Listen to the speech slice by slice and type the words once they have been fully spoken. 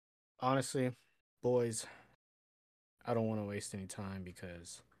Honestly, boys, I don't want to waste any time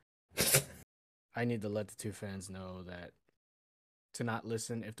because I need to let the two fans know that to not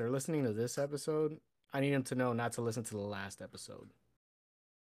listen. If they're listening to this episode, I need them to know not to listen to the last episode.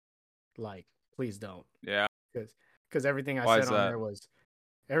 Like, please don't, Yeah. because Why is that?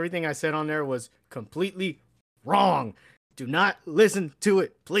 everything I said on there was completely wrong. Do not listen to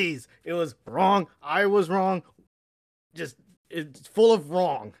it, please. It was wrong. I was wrong. Just it's full of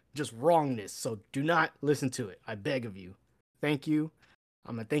wrong, just wrongness. So do not listen to it. I beg of you. Thank you.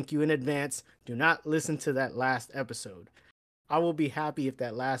 I'm gonna thank you in advance. Do not listen to that last episode. I will be happy if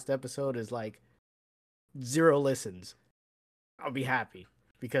that last episode is like 0 listens. I'll be happy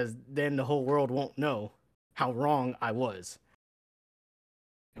because then the whole world won't know how wrong I was.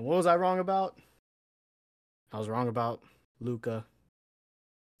 And what was I wrong about? I was wrong about Luka,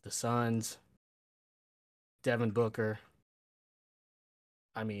 the Suns, Devin Booker.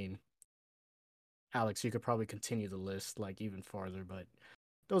 I mean, Alex, you could probably continue the list like even farther, but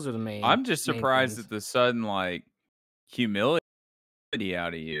those are the I'm just main surprised things. at the sudden humility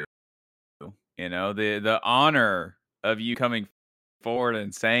out of you. You know, the honor of you coming forward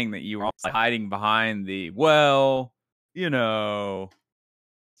and saying that you were hiding behind the.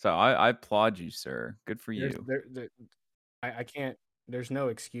 So I applaud you, sir. Good for There's you. I can't. There's no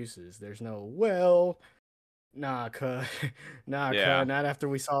excuses. There's no well. Nah, cuh. Nah, Yeah. cuh. Not after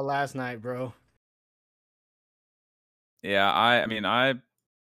we saw last night, bro. Yeah, I'm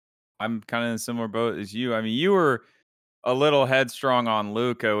kind of in a similar boat as you. I mean, you were a little headstrong on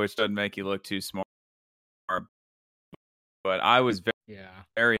Luka, which doesn't make you look too smart, but I was Yeah.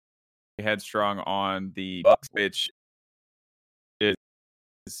 very headstrong on the Bucks, which is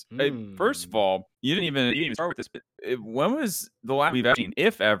first of all, you didn't even start with this. But when was the last we've ever seen,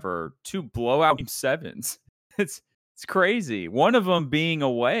 if ever, two blowout game sevens? It's crazy. One of them being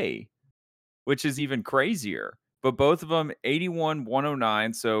away, which is even crazier. But both of them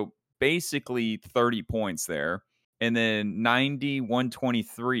 81-109, so basically 30 points there. And then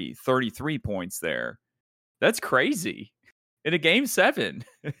 90-123, 33 points there. That's crazy. In a game 7.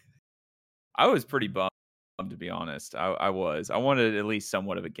 I was pretty bummed, to be honest. I was. I wanted at least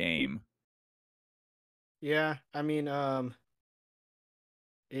somewhat of a game. Yeah. I mean,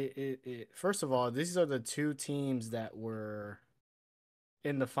 first of all, these are the two teams that were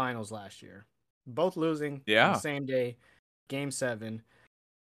in the finals last year, both losing on the Yeah. same day, game 7.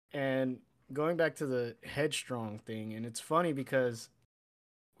 And going back to the headstrong thing, and it's funny because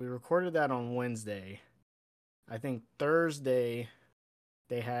we recorded that on Wednesday. I think Thursday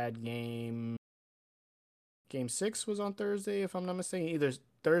they had game 6 was on Thursday, if I'm not mistaken. Either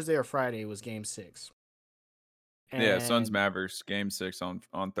Thursday or Friday was game 6. Yeah, Suns And Mavericks game 6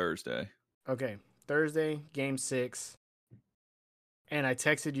 on Thursday. okay, Thursday, game 6. And I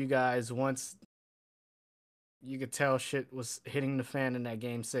texted you guys once you could tell shit was hitting the fan in that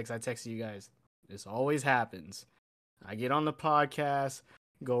game 6. I texted you guys. This always happens. I get on the podcast,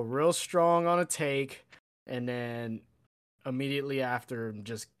 go real strong on a take, and then immediately after,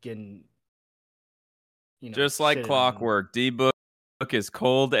 just getting, Just like shitted on. clockwork, D-Book is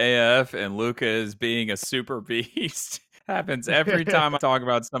cold AF and Luka is being a super beast. Happens every time I talk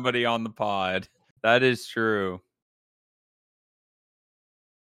about somebody on the pod. That is true.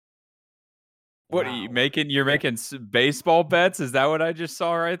 What are you Wow. making? You're making baseball bets? Is that what I just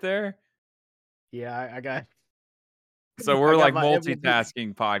saw right there? Yeah, I got. So I we're got like my MLB.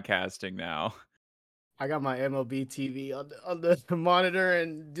 multitasking podcasting now. I got my MLB TV on the monitor,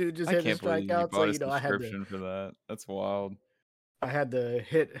 and dude just I hit the can't believe you strikeout. So bought a I had to subscription for that. That's wild.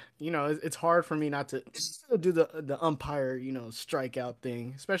 hit. It's hard for me not to do the umpire strikeout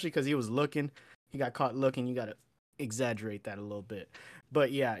thing, especially because he was looking. He got caught looking. You got to exaggerate that a little bit,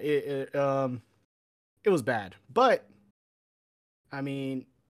 but yeah, it was bad. But I mean,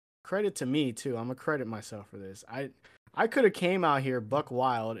 credit to me too. I'm gonna credit myself for this. I could have came out here buck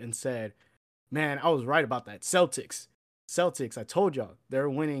wild and said, "Man, I was right about that. Celtics. I told y'all they're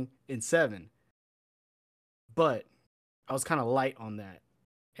winning in 7." But I was kind of light on that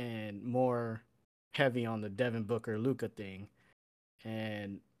and more heavy on the Devin Booker Luka thing.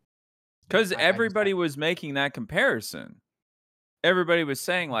 And Because I just everybody was making that comparison. Everybody was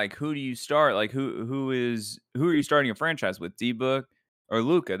saying, like, who do you start? Like, who are you starting a franchise with, D-Book or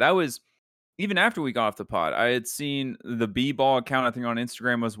Luka? That was even after we got off the pod. I had seen the B-Ball account, I think on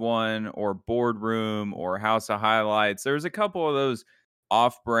Instagram was one, or Boardroom or House of Highlights. There was a couple of those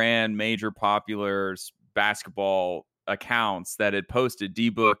off-brand, major popular basketball accounts that had posted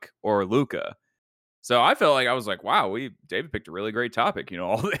D-Book or Luka. So I felt like I was like, wow, David picked a really great topic.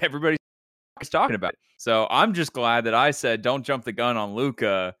 Everybody's talking about it. So I'm just glad that I said don't jump the gun on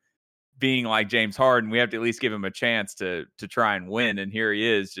Luka being like James Harden. We have to at least give him a chance to try and win. And here he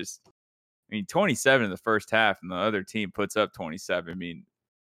is, just 27 in the first half, and the other team puts up 27. I mean,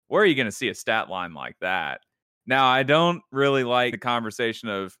 where are you going to see a stat line like that? Now, I don't really like the conversation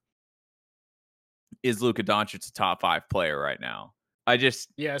of, is Luka Doncic a top 5 player right now? Yes.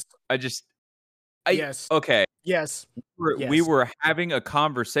 Yes. Okay. Yes. We were having a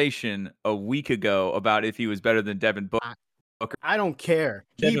conversation a week ago about if he was better than Devin Booker. I don't care.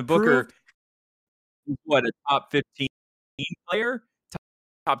 Devin Booker is what, a top 15 player?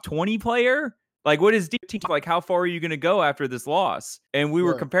 Top 20 player? Like, what is deep team? Like, how far are you going to go after this loss? And we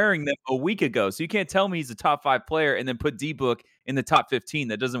were comparing them a week ago. So you can't tell me he's a top 5 player and then put D-Book in the top 15.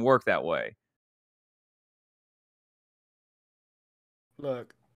 That doesn't work that way.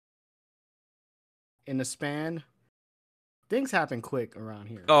 Look, in the span, things happen quick around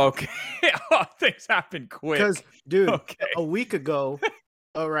here. Okay. Things happen quick. Because, dude, a week ago,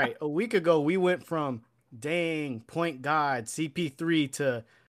 a week ago, we went from point guard CP3 to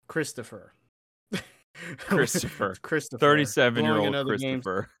Christopher. 37-year-old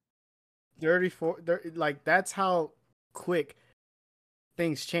Christopher. 34, like, that's how quick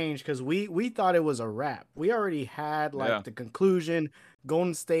things change, because we thought it was a wrap. We already had the conclusion,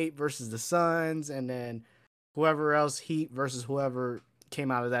 Golden State versus the Suns, and then whoever else, Heat versus whoever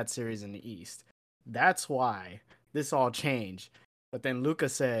came out of that series in the East. That's why this all changed. But then Luka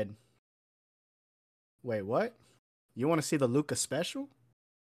said, wait, what? You want to see the Luka special?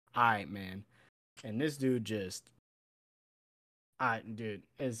 All right, man. And this dude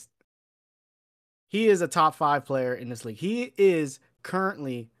he is a top 5 player in this league. He is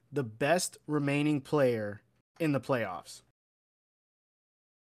currently the best remaining player in the playoffs.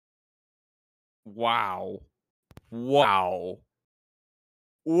 Wow.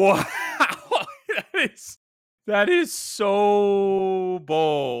 That is so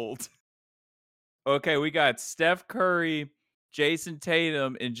bold. Okay, we got Steph Curry, Jason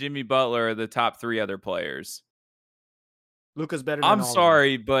Tatum, and Jimmy Butler are the top 3 other players. Luka's better than I'm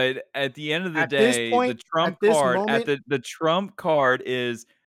sorry, but at the end of the day, the trump card is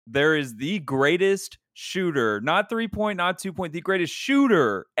there is the greatest shooter, not 3-point, not 2-point, the greatest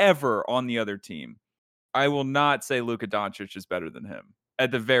shooter ever on the other team. I will not say Luka Doncic is better than him,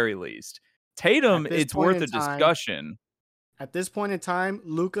 at the very least. Tatum, it's worth a discussion. At this point in time,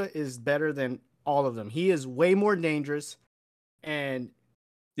 Luka is better than all of them. He is way more dangerous. And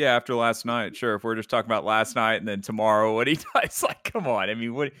yeah, after last night, sure. If we're just talking about last night and then tomorrow, what he does, like, come on. I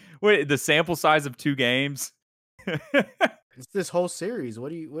mean, what the sample size of 2 games? It's this whole series. What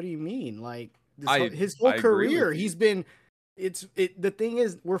do you mean? Like, his whole career, he's been. The thing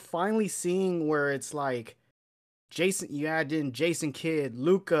is, we're finally seeing where it's like you add in Jason Kidd,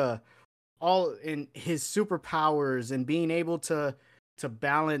 Luka, all in his superpowers and being able to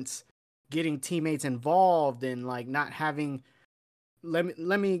balance getting teammates involved and like not having. Let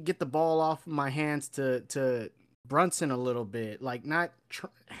me get the ball off my hands to Brunson a little bit, like not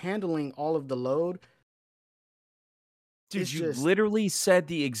handling all of the load. Dude, you literally said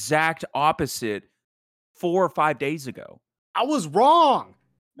the exact opposite 4 or 5 days ago. I was wrong.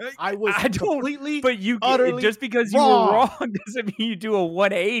 I was completely, but just because you were wrong doesn't mean you do a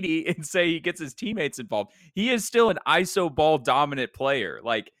 180 and say he gets his teammates involved. He is still an ISO ball dominant player.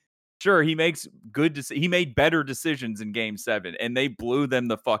 Like, sure, he makes he made better decisions in Game 7, and they blew them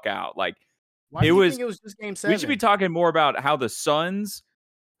the fuck out. Like, why do you think it was just Game 7? We should be talking more about how the Suns,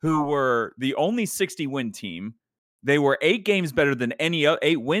 who were the only 60-win team, they were 8 wins better than any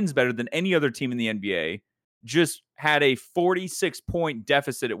other team in the NBA, just had a 46-point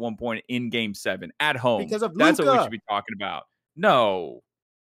deficit at one point in Game 7 at home. Because of Luka. That's what we should be talking about. No.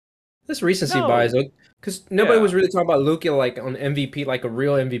 This recency bias, because nobody was really talking about Luka like on MVP, like a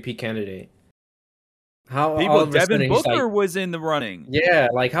real MVP candidate. Devin Booker was in the running. Yeah,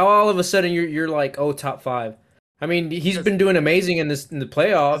 like how all of a sudden you're like, oh, top 5. I mean, he's been doing amazing in the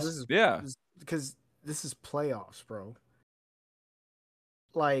playoffs. Because this is playoffs, bro.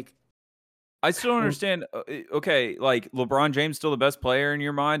 Like, I still don't understand. Okay, like LeBron James still the best player in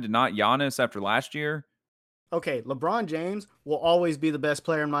your mind, and not Giannis after last year. Okay, LeBron James will always be the best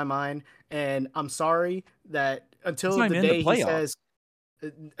player in my mind, and I'm sorry that until the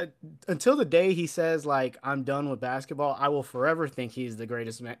day he says like I'm done with basketball, I will forever think he's the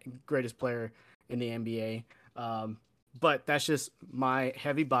greatest player in the NBA. But that's just my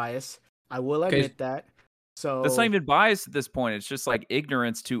heavy bias. I will admit that. So that's not even bias at this point. It's just like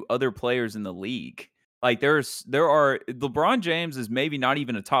ignorance to other players in the league. Like LeBron James is maybe not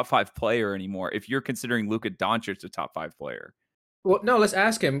even a top 5 player anymore if you're considering Luka Doncic a top 5 player. Well, no, let's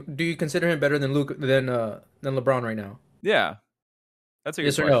ask him. Do you consider him better than LeBron right now? Yeah. That's a good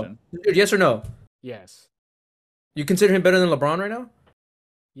Yes or question. no? Dude, yes or no? Yes. You consider him better than LeBron right now?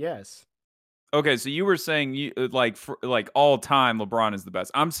 Yes. Okay, so you were saying you like all time LeBron is the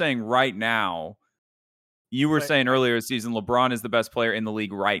best. I'm saying right now. You were saying earlier this season LeBron is the best player in the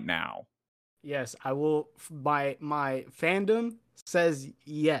league right now. Yes, I will. My fandom says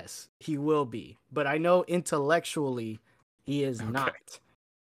yes, he will be, but I know intellectually he is not.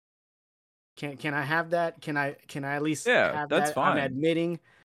 Can I have that? Can I at least have that's that? fine. I'm admitting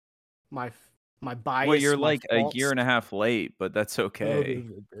my bias. Well, you're like faults. a year and a half late, but that's okay.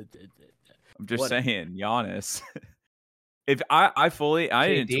 I'm just saying, Giannis. If I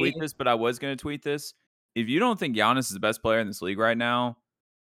didn't tweet this, but I was going to tweet this. If you don't think Giannis is the best player in this league right now,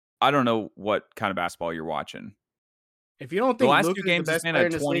 I don't know what kind of basketball you're watching. If you don't think Luka is the best player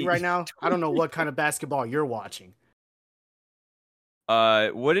in this league right now, I don't know what kind of basketball you're watching.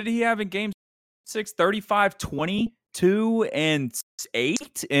 What did he have in game 6? 35, 22, and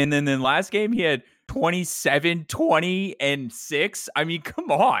 8? And then in last game, he had 27, 20, and 6. I mean,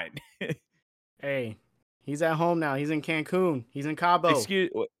 come on. Hey, he's at home now. He's in Cancun. He's in Cabo.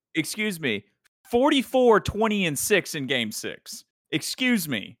 Excuse me. 44, 20, and 6 in game 6. Excuse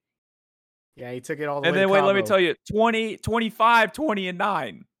me. Yeah, he took it all the way. And then wait, let me tell you, 20, 25, 20, and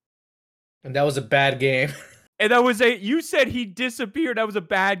 9. And that was a bad game. And you said he disappeared. That was a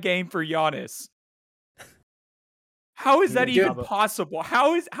bad game for Giannis. How is that even possible?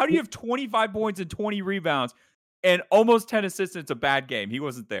 How do you have 25 points and 20 rebounds and almost 10 assists? It's a bad game. He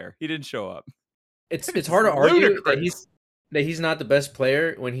wasn't there. He didn't show up. It's hard to argue that he's not the best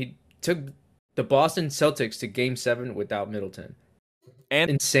player when he took the Boston Celtics to Game 7 without Middleton.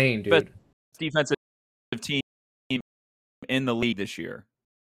 And insane, dude. Best defensive team in the league this year.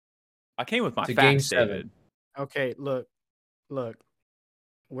 I came with my facts, David. Okay, look.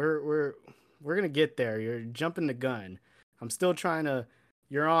 We're gonna get there. You're jumping the gun. I'm still trying to,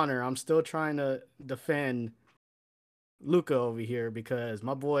 Your Honor, I'm still trying to defend Luka over here because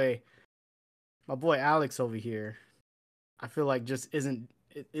my boy Alex over here, I feel like just isn't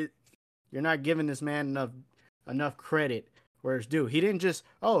it. You're not giving this man enough credit where it's due. He didn't just,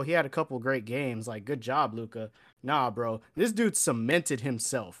 he had a couple great games. Like, good job, Luka. Nah, bro. This dude cemented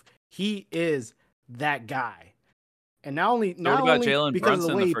himself. He is that guy. And not only Jalen because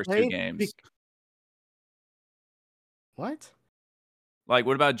Brunson of the way in the he first played, 2 games? What? Like,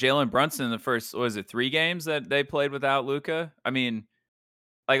 what about Jalen Brunson in the first, 3 games that they played without Luka? I mean,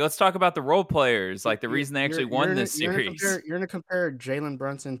 like, let's talk about the role players. Like, the reason they actually won this series. You're going to compare Jalen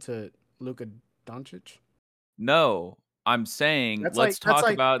Brunson to Luka Doncic? No, I'm saying let's talk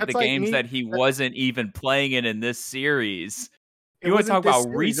about the games that he wasn't even playing in this series. You want to talk about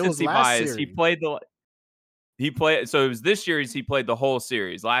recency bias? So it was this series he played the whole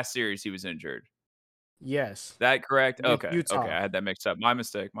series. Last series he was injured. Yes. That correct? With Okay. Utah. Okay, I had that mixed up. My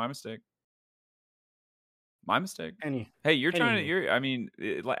mistake. Hey, you're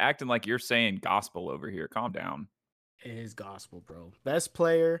acting like you're saying gospel over here. Calm down. It is gospel, bro. Best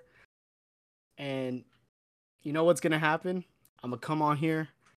player. And you know what's going to happen? I'm going to come on here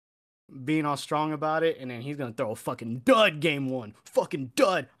being all strong about it, and then he's going to throw a fucking dud game 1. Fucking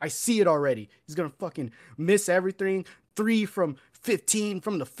dud. I see it already. He's going to fucking miss everything. 3 from 15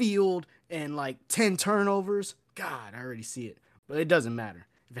 from the field and like 10 turnovers. God, I already see it. But it doesn't matter.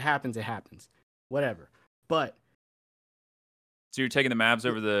 If it happens, it happens. Whatever. But so you're taking the Mavs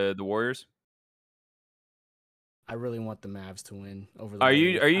over the Warriors? I really want the Mavs to win over the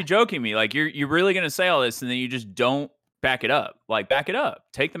Warriors. Are you joking me? Like you're really going to say all this and then you just don't back it up? Like, back it up.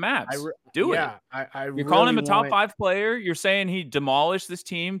 Take the Mavs. Do it. You're calling him a top 5 player. You're saying he demolished this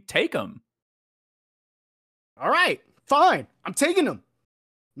team. Take him. All right. Fine. I'm taking him.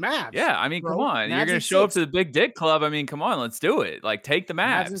 Mavs. Yeah, I mean, bro. Come on. Mavs you're going to show 6. Up to the Big Dick Club. I mean, come on. Let's do it. Like, take the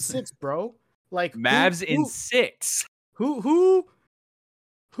Mavs. Mavs in 6, bro. Like, Mavs in 6. Who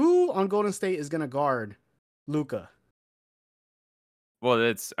on Golden State is going to guard Luka? Well,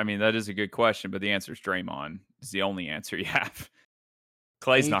 that is a good question, but the answer is Draymond. Is the only answer you have.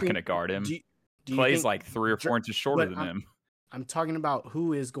 Clay's not going to guard him. Clay's like 3 or 4 inches shorter than him. I'm talking about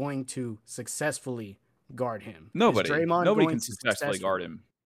who is going to successfully guard him. Nobody can successfully guard him.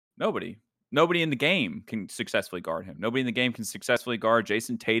 Nobody in the game can successfully guard him. Nobody in the game can successfully guard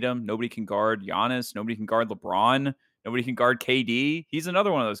Jason Tatum. Nobody can guard Giannis. Nobody can guard LeBron. Nobody can guard KD. He's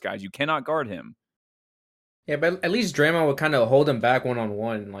another one of those guys. You cannot guard him. Yeah, but at least Draymond would kind of hold him back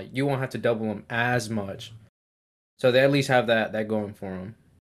one-on-one. Like, you won't have to double him as much. So they at least have that going for him.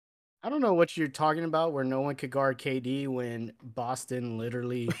 I don't know what you're talking about where no one could guard KD when Boston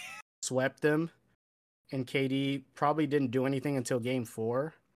literally swept them. And KD probably didn't do anything until game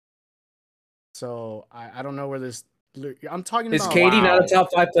 4. So I don't know where this I'm talking Is about. KD not a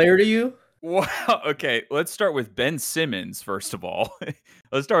top 5 player to you? Wow. Okay, let's start with Ben Simmons first of all.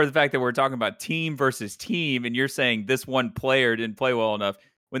 Let's start with the fact that we're talking about team versus team, and you're saying this one player didn't play well enough.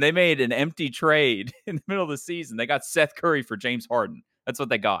 When they made an empty trade in the middle of the season, they got Seth Curry for James Harden. That's what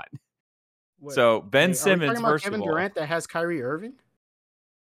they got. So Ben Wait, are we talking Simmons, about first Kevin of all, Durant that has Kyrie Irving?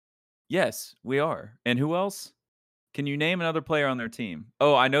 yes, we are. And who else? Can you name another player on their team?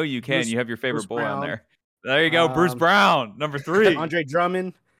 Oh, I know you can. You have your favorite boy on there. There you go, Bruce Brown, number 3. Andre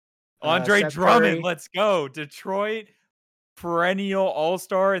Drummond. Andre Seth Drummond, Curry. let's go. Detroit, perennial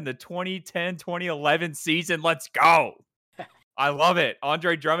all-star in the 2010-2011 season. Let's go. I love it.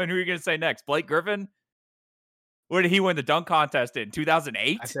 Andre Drummond, who are you going to say next? Blake Griffin? Where did he win the dunk contest in?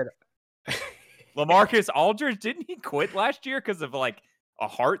 2008? I said LaMarcus Aldridge, didn't he quit last year because of like a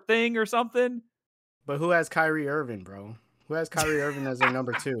heart thing or something? But who has Kyrie Irving, bro? Who has Kyrie Irving as their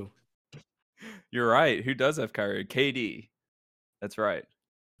number 2? You're right. Who does have Kyrie? KD. That's right.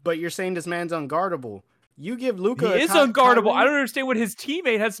 But you're saying this man's unguardable. You give Luka. He is unguardable. I don't understand what his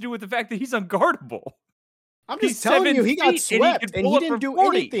teammate has to do with the fact that he's unguardable. I'm just He's telling 7 you, he got feet swept and and pull he up didn't for do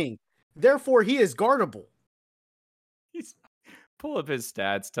 40. anything. Therefore, he is guardable. He's pull up his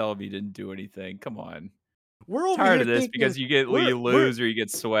stats. Tell him he didn't do anything. Come on. We're over Tired here of this thinking, because you lose or you get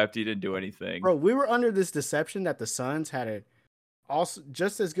swept. You didn't do anything. Bro, we were under this deception that the Suns had it also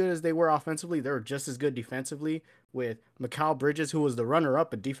just as good as they were offensively. They were just as good defensively with Mikal Bridges, who was the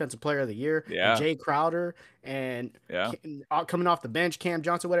runner-up, a defensive player of the year. Yeah. And Jay Crowder and Yeah. coming off the bench, Cam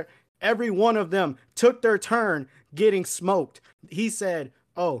Johnson, whatever. Every one of them took their turn getting smoked. He said,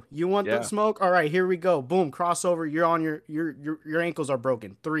 "Oh, you want the smoke? All right, here we go. Boom, crossover. You're on your ankles are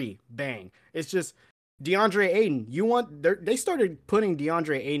broken. 3, bang." It's just DeAndre Ayton. They started putting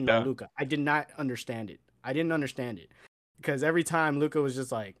DeAndre Ayton on Luka. I did not understand it. I didn't understand it because every time Luka was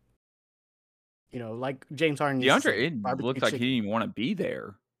just like, like James Harden. DeAndre Ayton looked like he didn't even want to be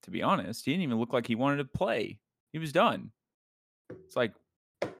there. To be honest, he didn't even look like he wanted to play. He was done. It's like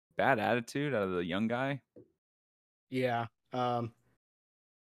bad attitude out of the young guy. Yeah.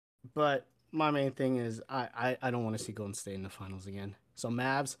 But my main thing is I don't want to see Golden State in the finals again. So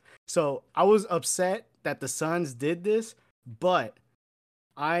Mavs. So I was upset that the Suns did this, but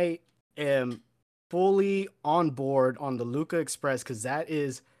I am fully on board on the Luka Express because that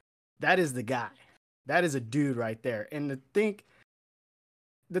is the guy. That is a dude right there. And the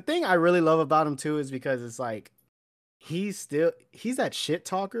thing I really love about him too is because it's like he's that shit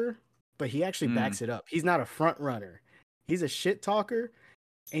talker, but he actually backs it up. He's not a front runner. He's a shit talker,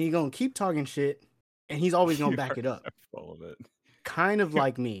 and he's gonna keep talking shit, and he's always gonna back it up. Full of it. Kind of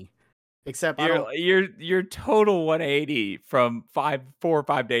like me, except you're total 180 from 4 or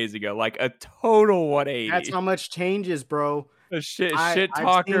 5 days ago. Like a total 180. That's how much changes, bro. A shit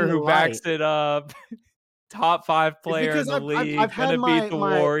talker who backs it up. Top 5 player in the league. I've had gonna beat the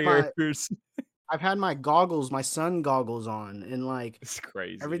Warriors. I've had my sun goggles on, and like it's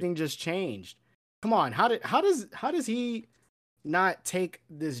crazy. Everything just changed. Come on, how does he not take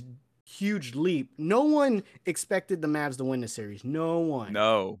this huge leap? No one expected the Mavs to win the series. No one.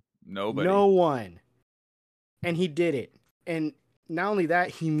 No, nobody. No one. And he did it. And not only that,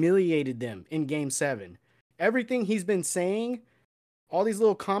 humiliated them in Game 7. Everything he's been saying, all these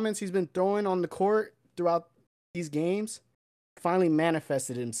little comments he's been throwing on the court throughout these games, finally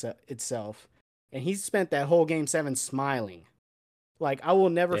manifested itself. And he spent that whole Game 7 smiling. Like, I will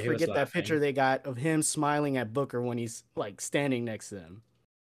never forget that picture they got of him smiling at Booker when he's, like, standing next to them.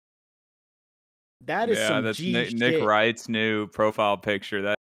 That is some G shit. Nick Wright's new profile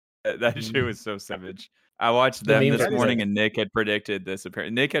picture. That shit was so savage. I watched them this morning, and Nick had predicted this.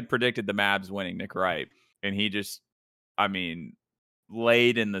 Nick had predicted the Mavs winning, Nick Wright. And he just,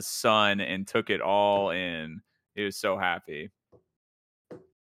 laid in the sun and took it all in. He was so happy.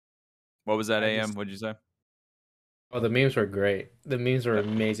 What was that, AM? What'd you say? Oh, the memes were great. The memes were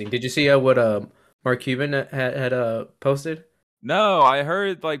amazing. Did you see what Mark Cuban had posted? No, I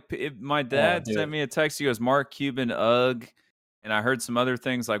heard my dad sent me a text. He goes, Mark Cuban, ugh. And I heard some other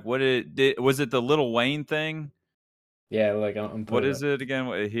things like was it the Lil Wayne thing? Yeah, what is it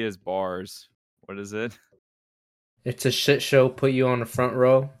again? He has bars. What is it? It's a shit show. Put you on the front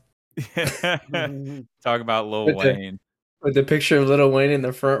row. Talk about Lil Wayne. With the picture of Lil Wayne in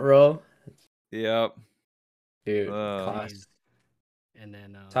the front row. Yep. Dude, class. And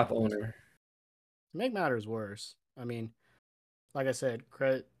then top owner. To make matters worse, like I said,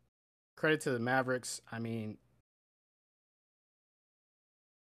 credit to the Mavericks.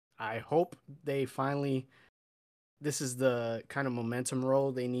 I hope they finally. This is the kind of momentum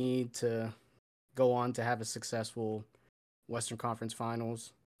role they need to go on to have a successful Western Conference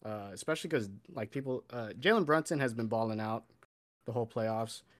Finals. especially because like people, Jalen Brunson has been balling out the whole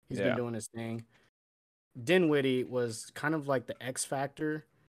playoffs. He's been doing his thing. Dinwiddie was kind of like the X factor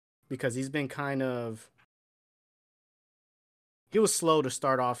because he's been he was slow to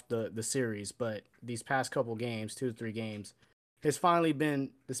start off the series, but these past couple games, 2 to 3 games, has finally been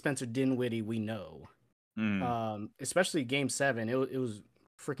the Spencer Dinwiddie we know. Especially Game 7, it was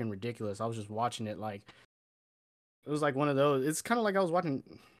freaking ridiculous. I was just watching it like it was like one of those. It's kind of like I was watching.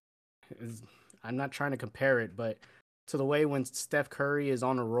 I'm not trying to compare it, but to the way when Steph Curry is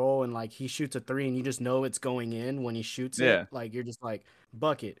on a roll and like he shoots a 3 and you just know it's going in when he shoots it. Like you're just like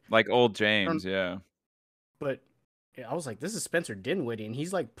bucket. Like old James, yeah. But I was like, this is Spencer Dinwiddie, and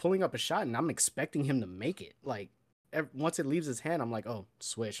he's like pulling up a shot, and I'm expecting him to make it. Like once it leaves his hand, I'm like, oh,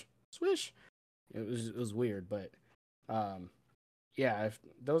 swish. It was weird, but yeah, if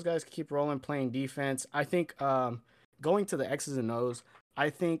those guys keep rolling, playing defense, I think going to the X's and O's, I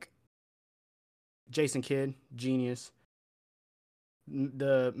think Jason Kidd, genius.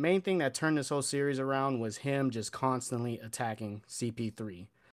 The main thing that turned this whole series around was him just constantly attacking CP3.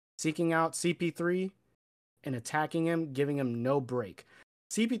 Seeking out CP3 and attacking him, giving him no break.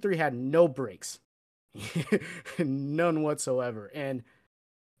 CP3 had no breaks. None whatsoever. And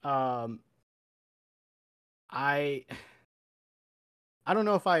I don't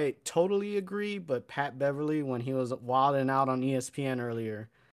know if I totally agree, but Pat Beverly, when he was wilding out on ESPN earlier,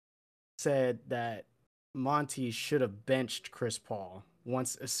 said that Monty should have benched Chris Paul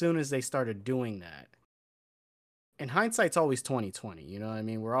as soon as they started doing that. And hindsight's always 20/20, you know what I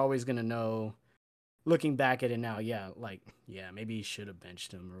mean? We're always gonna know, looking back at it now, maybe he should have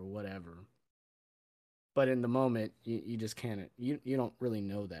benched him or whatever. But in the moment, you just can't. You don't really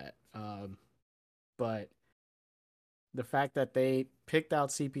know that. But the fact that they picked out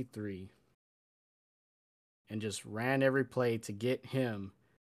CP3 and just ran every play to get him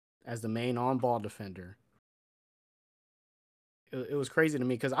as the main on-ball defender, it was crazy to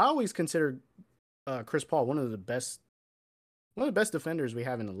me because I always considered Chris Paul one of the best defenders we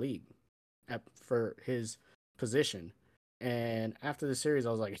have in the league for his position. And after the series,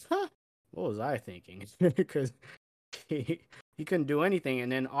 I was like, what was I thinking? Because he couldn't do anything. And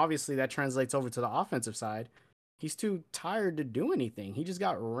then obviously that translates over to the offensive side. He's too tired to do anything. He just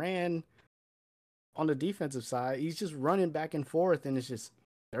got ran on the defensive side. He's just running back and forth, and it's just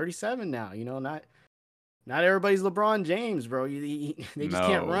 37 now. You know, not everybody's LeBron James, bro. They just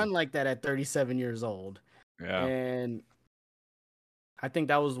can't run like that at 37 years old. Yeah. And I think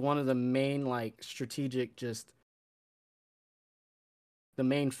that was one of the main, strategic, just the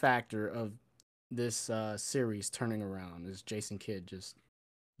main factor of this series turning around is Jason Kidd just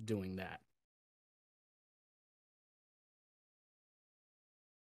doing that.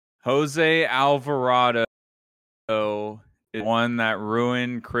 Jose Alvarado is one that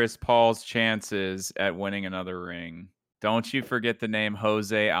ruined Chris Paul's chances at winning another ring. Don't you forget the name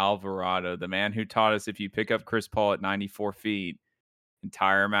Jose Alvarado, the man who taught us if you pick up Chris Paul at 94 feet and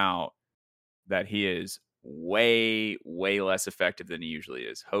tire him out, that he is way, way less effective than he usually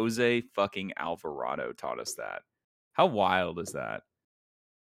is. Jose fucking Alvarado taught us that. How wild is that?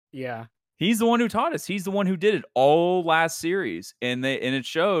 Yeah. He's the one who taught us. He's the one who did it all last series. And it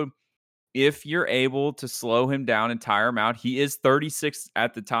showed if you're able to slow him down and tire him out. He is 36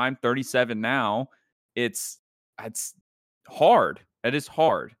 at the time, 37 now. It's hard. It is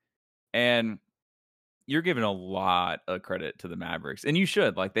hard. And you're giving a lot of credit to the Mavericks. And you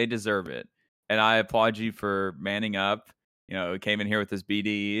should. They deserve it. And I applaud you for manning up. You know, came in here with this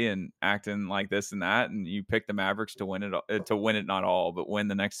BDE and acting like this and that, and you picked the Mavericks to win it. Not all, but win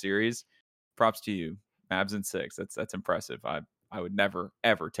the next series. Props to you, Mavs in 6. That's impressive. I would never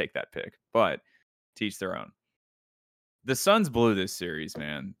ever take that pick, but teach their own. The Suns blew this series,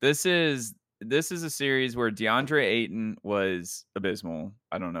 man. This is a series where DeAndre Ayton was abysmal.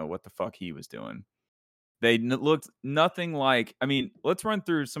 I don't know what the fuck he was doing. They looked nothing like. I mean, let's run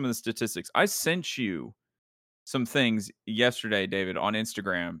through some of the statistics. I sent you some things yesterday, David, on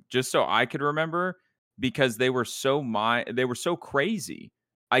Instagram, just so I could remember, because they were so crazy.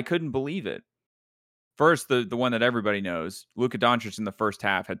 I couldn't believe it. First, the one that everybody knows, Luka Doncic in the first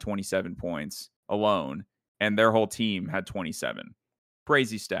half had 27 points alone, and their whole team had 27.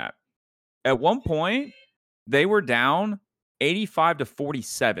 Crazy stat. At one point, they were down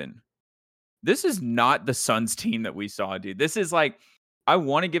 85-47. This is not the Suns team that we saw, dude. This is I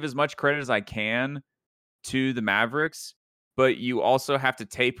want to give as much credit as I can to the Mavericks, but you also have to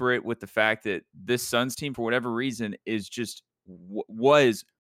taper it with the fact that this Suns team, for whatever reason, is just was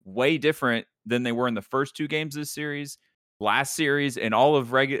way different than they were in the first 2 games of this series, last series, and all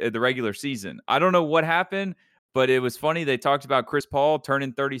of the regular season. I don't know what happened, But it was funny. They talked about Chris Paul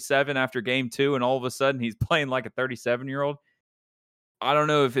turning 37 after game 2, and all of a sudden he's playing like a 37-year-old. I don't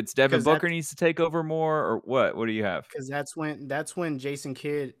know if it's Devin Booker needs to take over more or what. What do you have? Because that's when Jason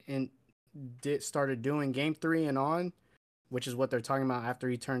Kidd started doing game 3 and on, which is what they're talking about after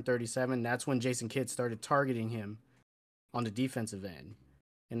he turned 37. That's when Jason Kidd started targeting him on the defensive end.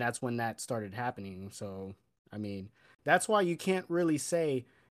 And that's when that started happening. So, I mean, that's why you can't really say,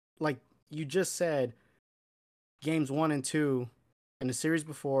 like you just said, games 1 and 2 in the series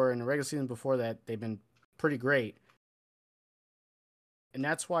before and the regular season before that, they've been pretty great. And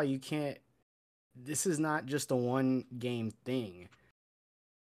that's why you can't, this is not just a one game thing.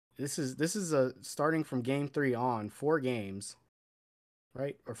 This is a starting from game 3 on, 4 games,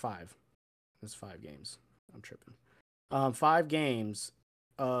 right? Or 5. It's 5 games. I'm tripping. 5 games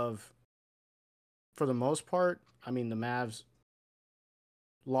of, for the most part, I mean, the Mavs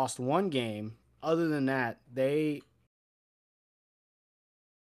lost 1 game. Other than that, they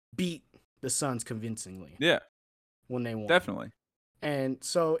beat the Suns convincingly. Yeah. When they won. Definitely. And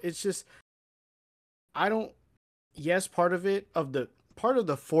so it's just, yes, part of the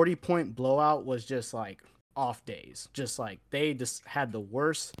 40-point blowout was just like off days. Just like they just had the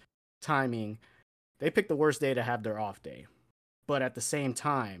worst timing. They picked the worst day to have their off day. But at the same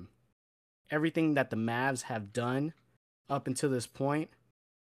time, everything that the Mavs have done up until this point,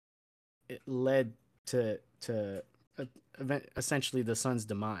 it led to essentially the Suns'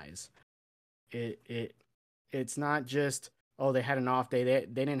 demise. It's not just, oh, they had an off day. They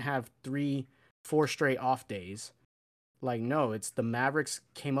didn't have 3-4 straight off days. Like, no, it's the Mavericks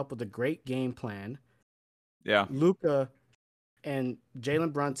came up with a great game plan. Yeah. Luka and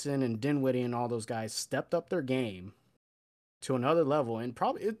Jalen Brunson and Dinwiddie and all those guys stepped up their game to another level, and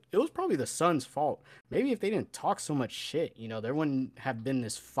probably it was probably the Suns' fault. Maybe if they didn't talk so much shit, there wouldn't have been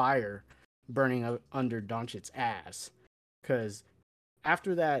this fire burning under Doncic's ass. Because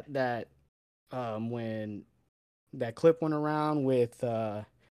after that when that clip went around with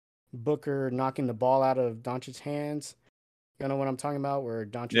Booker knocking the ball out of Doncic's hands, you know what I'm talking about? Where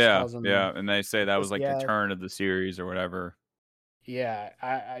Doncic calls him. Yeah, and they say that was like the turn of the series or whatever. Yeah,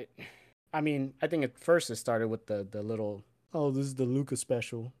 I mean, I think at first it started with the little, oh, this is the Luka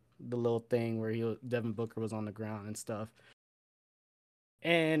special, the little thing where Devin Booker was on the ground and stuff.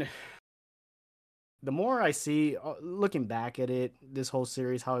 And the more I see, looking back at it, this whole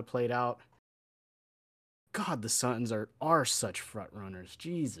series, how it played out, God, the Suns are such front runners.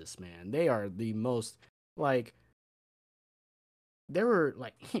 Jesus, man, they are the most, like, they were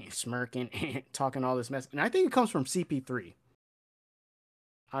like smirking, talking all this mess, and I think it comes from CP3.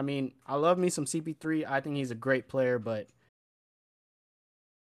 I mean, I love me some CP3. I think he's a great player, but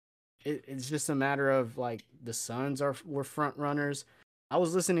it's just a matter of, like, the Suns were front runners. I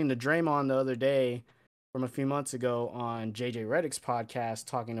was listening to Draymond the other day from a few months ago on JJ Redick's podcast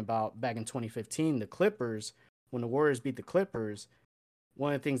talking about back in 2015, the Clippers, when the Warriors beat the Clippers.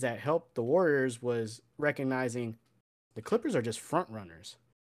 One of the things that helped the Warriors was recognizing the Clippers are just front runners.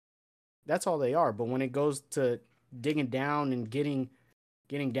 That's all they are. But when it goes to digging down and getting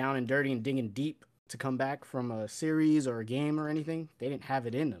down and dirty and digging deep to come back from a series or a game or anything, they didn't have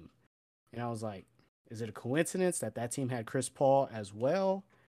it in them. And I was like, is it a coincidence that team had Chris Paul as well?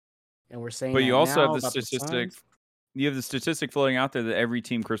 And we're saying, but you also have the statistic. You have the statistic floating out there that every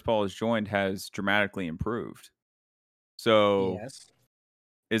team Chris Paul has joined has dramatically improved. So, yes.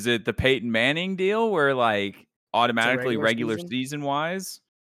 Is it the Peyton Manning deal where, like, automatically regular season wise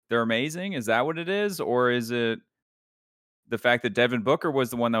they're amazing? Is that what it is, or is it the fact that Devin Booker was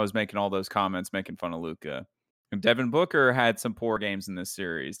the one that was making all those comments, making fun of Luka? And Devin Booker had some poor games in this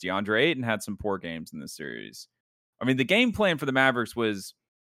series. DeAndre Ayton had some poor games in this series. I mean, the game plan for the Mavericks was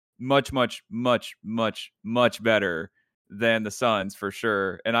much, much, much, much, much better than the Suns for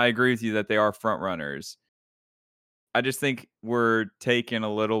sure. And I agree with you that they are front runners. I just think we're taking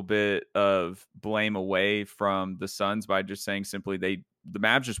a little bit of blame away from the Suns by just saying simply the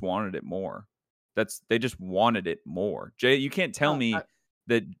Mavs just wanted it more. They just wanted it more. Jay, you can't tell me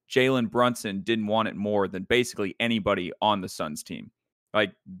that Jalen Brunson didn't want it more than basically anybody on the Suns team.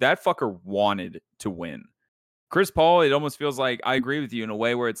 Like, that fucker wanted to win. Chris Paul, it almost feels like, I agree with you in a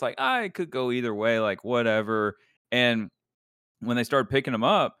way where it's like, it could go either way, like whatever. And when they started picking him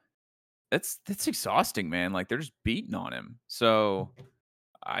up, that's exhausting, man. Like, they're just beating on him. So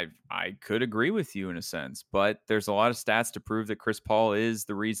I could agree with you in a sense, but there's a lot of stats to prove that Chris Paul is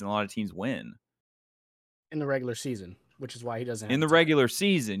the reason a lot of teams win in the regular season, which is why he doesn't have in the regular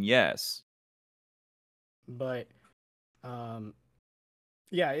season. Yes, but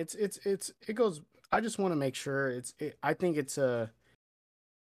yeah, it goes. I just want to make sure I think it's a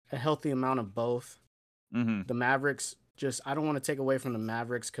healthy amount of both. Mm-hmm. The Mavericks I don't want to take away from the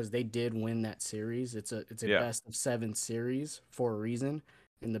Mavericks because they did win that series. It's a best of 7 series for a reason,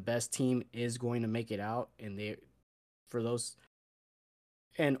 and the best team is going to make it out.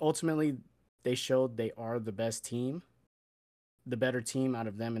 And ultimately they showed they are the best team, the better team out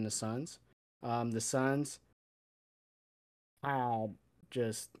of them and the Suns. The Suns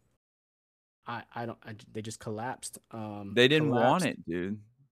just they just collapsed. They didn't want it, dude.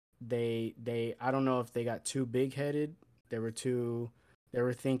 They I don't know if they got too big headed. They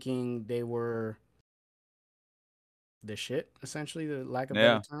were thinking they were the shit, essentially, the lack of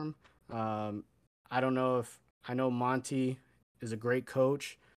better term. I don't know I know Monty is a great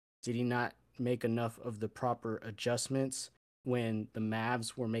coach. Did he not make enough of the proper adjustments when the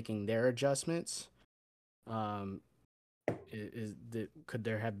Mavs were making their adjustments? Could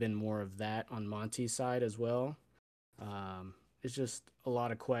there have been more of that on Monty's side as well? It's just a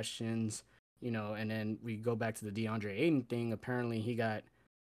lot of questions, and then we go back to the DeAndre Ayton thing. Apparently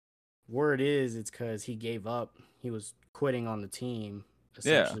word is it's because he gave up. He was quitting on the team,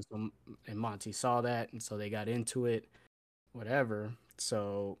 essentially. Yeah. And Monty saw that, and so they got into it, whatever.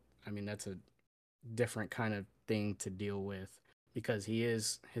 So, I mean, that's a different kind of thing to deal with because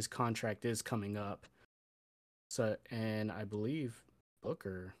his contract is coming up. So, and I believe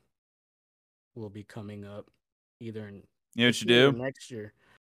Booker will be coming up either in what you do next year.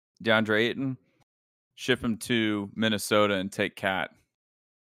 DeAndre Ayton, ship him to Minnesota and take Cat.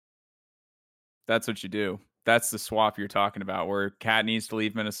 That's what you do. That's the swap you're talking about, where Cat needs to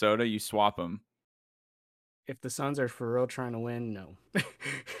leave Minnesota. You swap him. If the Suns are for real trying to win, no.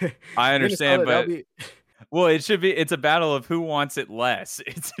 I understand, but well, it's a battle of who wants it less.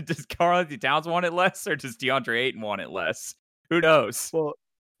 Does Karl-Anthony Towns want it less, or does DeAndre Ayton want it less? Who knows? Well,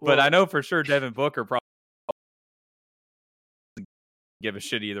 but I know for sure Devin Booker probably give a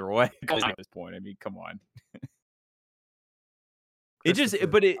shit either way at this point. I mean, come on.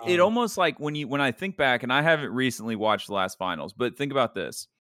 It almost like when I think back, and I haven't recently watched the last finals, but think about this.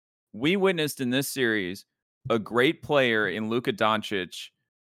 We witnessed in this series a great player in Luka Doncic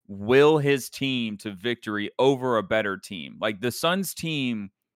will his team to victory over a better team. Like the Suns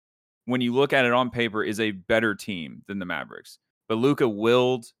team, when you look at it on paper, is a better team than the Mavericks. But Luka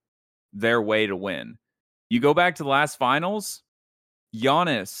willed their way to win. You go back to the last finals,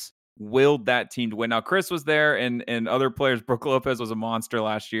 Giannis willed that team to win. Now, Chris was there and other players. Brook Lopez was a monster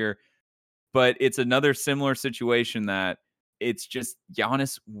last year. But it's another similar situation that it's just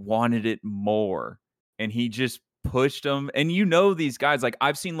Giannis wanted it more. And he just pushed them. And these guys, like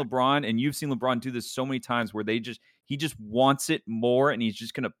I've seen LeBron and you've seen LeBron do this so many times where he just wants it more and he's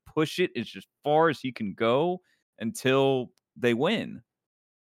just going to push it as far as he can go until they win.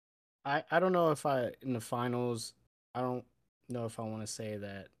 I don't know if in the finals, I don't know if I want to say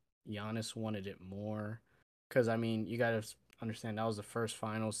that Giannis wanted it more. Because, I mean, you got to understand that was the first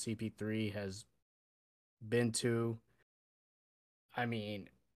finals CP3 has been to. I mean,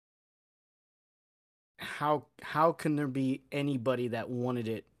 how can there be anybody that wanted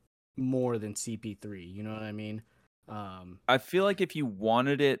it more than CP3? You know what I mean? I feel like if you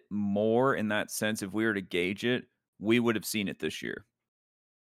wanted it more in that sense, if we were to gauge it, we would have seen it this year.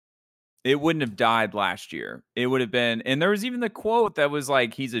 It wouldn't have died last year. It would have been, and there was even the quote that was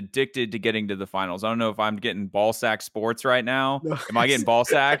like, he's addicted to getting to the finals. I don't know if I'm getting ball sack sports right now. No. Am I getting ball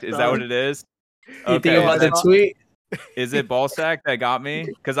sacked? Is that what it is? Okay. You think about the tweet? Is it ball sack that got me?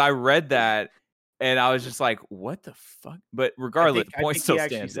 Because I read that and I was just like, what the fuck? But regardless, the point still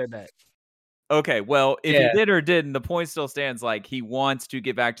stands. He actually said that. Okay, well, if he did or didn't, the point still stands. Like, he wants to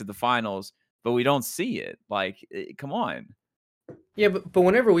get back to the finals, but we don't see it. Like, come on. Yeah, but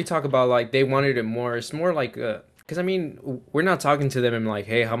whenever we talk about, like, they wanted it more, it's more like, because, I mean, we're not talking to them and like,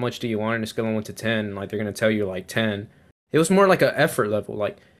 hey, how much do you want on a scale of 1 to 10? Like, they're going to tell you, like, 10. It was more like an effort level.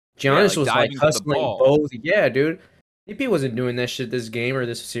 Like, Giannis was, like, hustling both. Yeah, dude. CP wasn't doing that shit this game or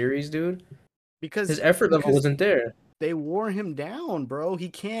this series, dude. Because his effort level wasn't there. They wore him down, bro. He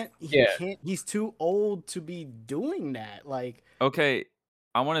can't. He's too old to be doing that. Like, okay,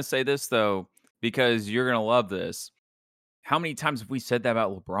 I want to say this though, because you're gonna love this. How many times have we said that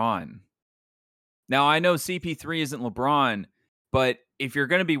about LeBron? Now I know CP3 isn't LeBron, but if you're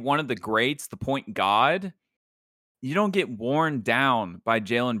gonna be one of the greats, the point guard, you don't get worn down by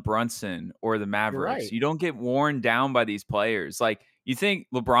Jalen Brunson or the Mavericks. Right. You don't get worn down by these players. Like, you think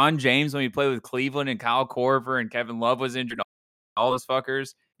LeBron James, when he played with Cleveland and Kyle Korver and Kevin Love was injured, all those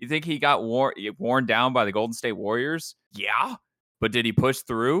fuckers, you think he got worn down by the Golden State Warriors? Yeah. But did he push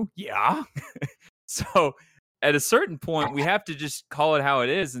through? Yeah. So at a certain point, we have to just call it how it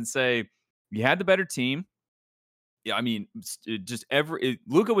is and say, you had the better team. Yeah, I mean,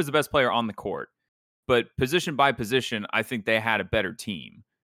 Luka was the best player on the court. but position by position, I think they had a better team.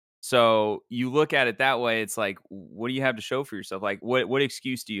 So you look at it that way, it's like, what do you have to show for yourself? Like, what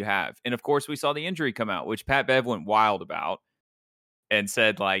excuse do you have? And of course, we saw the injury come out, which Pat Bev went wild about and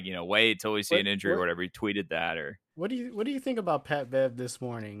said, like, wait till we see an injury or whatever. He tweeted that. Or what do you think about Pat Bev this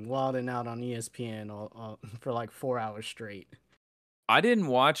morning, wilding out on ESPN for like 4 hours straight? I didn't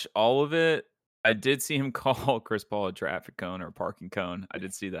watch all of it. I did see him call Chris Paul a traffic cone or a parking cone. I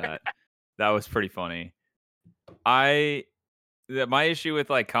did see that. That was pretty funny. My issue with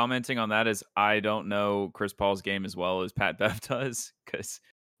like commenting on that is I don't know Chris Paul's game as well as Pat Bev does, because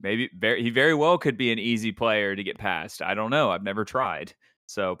he very well could be an easy player to get past. I don't know. I've never tried.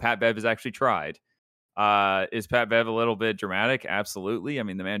 So Pat Bev has actually tried. Is Pat Bev a little bit dramatic? Absolutely. I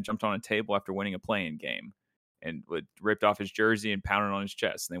mean, the man jumped on a table after winning a play-in game and ripped off his jersey and pounded on his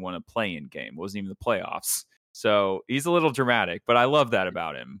chest, and they won a play-in game. It wasn't even the playoffs. So he's a little dramatic, but I love that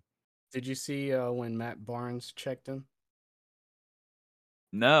about him. Did you see when Matt Barnes checked him?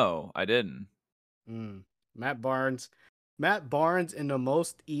 No, I didn't. Matt Barnes, in the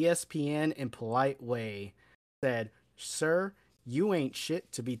most ESPN and polite way, said, "Sir, you ain't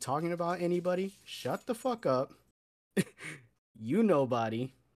shit to be talking about anybody. Shut the fuck up. You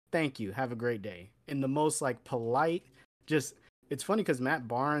nobody. Thank you. Have a great day." In the most like polite, just it's funny because Matt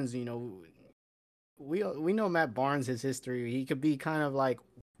Barnes, we know Matt Barnes, his history. He could be kind of like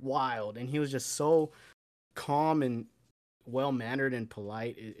wild, and he was just so calm and well mannered and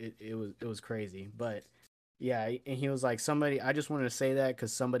polite. It was crazy. But yeah, and he was like, I just wanted to say that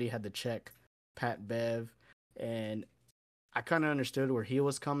because somebody had to check Pat Bev, and I kind of understood where he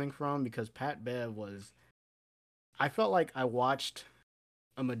was coming from, because Pat Bev I felt like I watched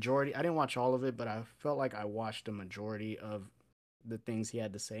a majority. I didn't watch all of it, but I felt like I watched a majority of the things he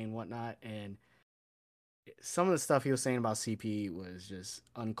had to say and whatnot. And some of the stuff he was saying about CP was just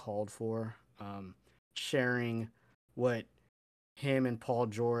uncalled for. Sharing what him and Paul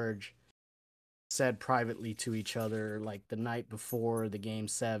George said privately to each other, like the night before the Game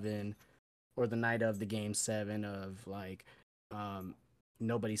 7 or the night of the Game 7, of like,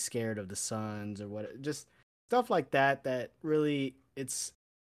 nobody's scared of the Suns or what, just stuff like that really,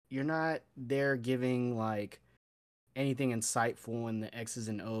 you're not there giving like anything insightful in the X's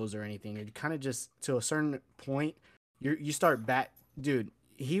and O's or anything. You're kind of just, to a certain point, you start dude,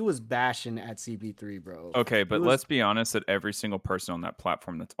 he was bashing at CP3, bro. Okay, but let's be honest that every single person on that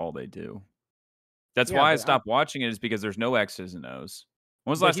platform, that's all they do. That's why I stopped watching it, is because there's no X's and O's.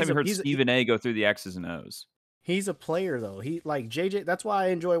 When was the last time you heard Stephen A go through the X's and O's? He's a player, though. He like JJ. That's why I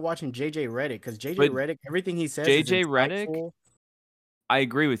enjoy watching JJ Redick, because JJ Redick, everything he says. JJ Redick, I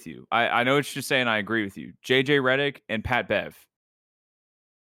agree with you. I know what you're saying. I agree with you. JJ Redick and Pat Bev.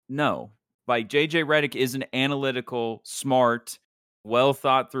 No, like JJ Redick is an analytical, smart, well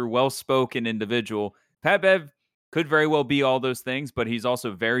thought through, well spoken individual. Pat Bev could very well be all those things, but he's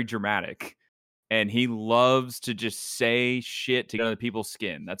also very dramatic. And he loves to just say shit to get under people's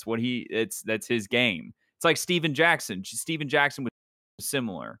skin. That's what that's his game. It's like Steven Jackson. Steven Jackson was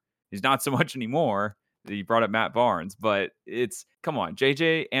similar. He's not so much anymore. You brought up Matt Barnes, but come on,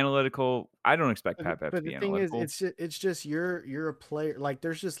 JJ analytical. I don't expect Pat Bev to be analytical. But the thing is, it's just you're a player. Like,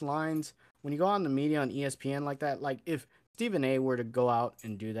 there's just lines when you go on the media on ESPN like that. Like, if Stephen A were to go out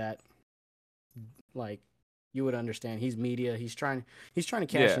and do that, like, you would understand. He's media. He's trying to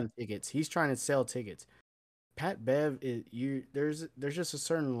cash in tickets. He's trying to sell tickets. Pat Bev there's just a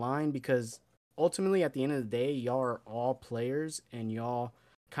certain line, because ultimately at the end of the day, y'all are all players, and y'all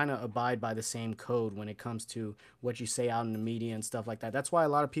kind of abide by the same code when it comes to what you say out in the media and stuff like that. That's why a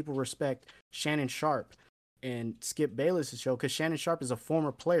lot of people respect Shannon Sharpe and Skip Bayless' show, because Shannon Sharpe is a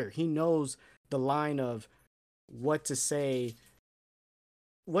former player. He knows the line of what to say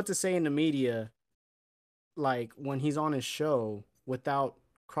in the media, like when he's on his show, without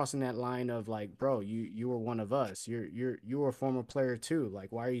crossing that line of like, bro, you were one of us. You were a former player too.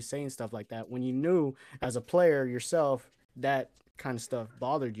 Like, why are you saying stuff like that when you knew as a player yourself that kind of stuff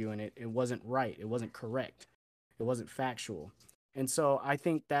bothered you, and it wasn't right, it wasn't correct, it wasn't factual. And so I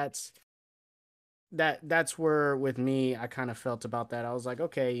think that's where, with me, I kind of felt about that. I was like,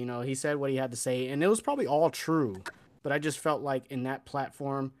 okay, he said what he had to say, and it was probably all true, but I just felt like in that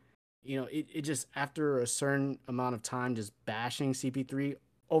platform, it just, after a certain amount of time just bashing CP3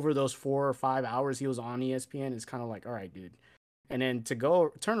 over those 4 or 5 hours he was on ESPN, is kind of like, all right, dude. And then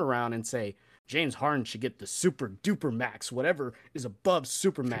to turn around and say James Harden should get the super duper max, whatever is above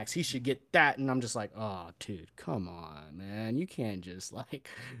super max, he should get that. And I'm just like, oh, dude, come on, man. You can't just like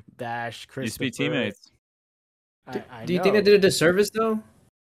bash Christopher. Used to be teammates. Do you think they did a disservice though?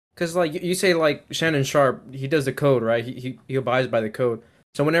 Because like you say, like Shannon Sharpe, he does the code, right? He abides by the code.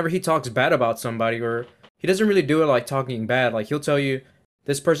 So whenever he talks bad about somebody, or he doesn't really do it like talking bad, like he'll tell you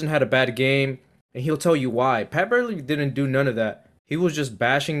this person had a bad game, and he'll tell you why. Pat Beverly didn't do none of that. He was just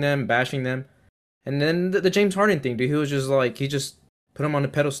bashing them. And then the James Harden thing, dude, he was just like, he just put him on the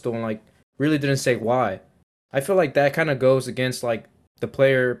pedestal and like really didn't say why. I feel like that kind of goes against like the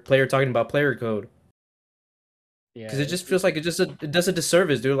player talking about player code. Yeah, Because it just feels like it does a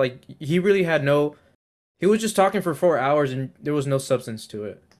disservice, dude. Like he really had no. He was just talking for 4 hours and there was no substance to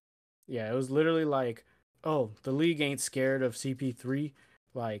it. yeah, it was literally like, oh, the league ain't scared of CP3.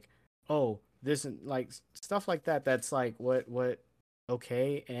 Like, oh, this and like stuff like that. That's like what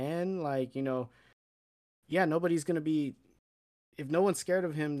okay, and like yeah, nobody's gonna be. If no one's scared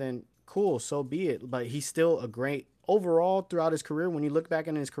of him, then cool, so be it. But he's still a great overall throughout his career. When you look back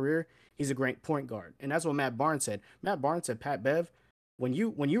in his career, he's a great point guard, and that's what Matt Barnes said. Matt Barnes said, Pat Bev, when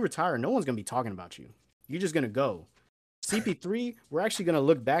you retire, no one's gonna be talking about you. You're just gonna go. CP3, we're actually gonna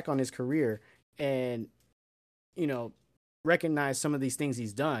look back on his career and you know recognize some of these things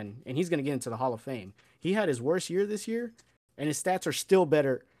he's done, and he's gonna get into the Hall of Fame. He had his worst year this year, and his stats are still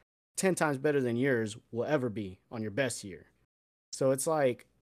better, 10 times better than yours will ever be on your best year. So it's like,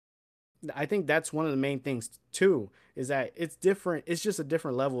 I think that's one of the main things too, is that it's different. It's just a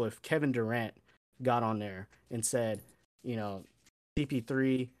different level if Kevin Durant got on there and said,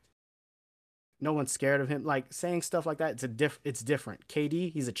 CP3, no one's scared of him. Like saying stuff like that, it's different.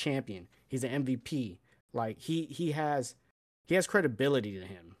 KD, he's a champion. He's an MVP. Like he has credibility to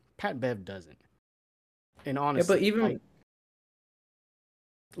him. Pat Bev doesn't. And honestly, Yeah, but even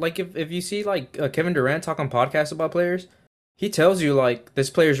like if you see like Kevin Durant talk on podcasts about players, he tells you like this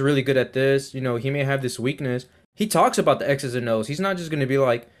player's really good at this. He may have this weakness. He talks about the X's and O's. He's not just gonna be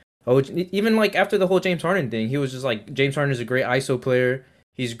like, oh, even like after the whole James Harden thing, he was just like, James Harden is a great ISO player.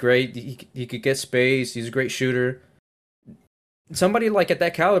 He's great. He could get space. He's a great shooter. Somebody like at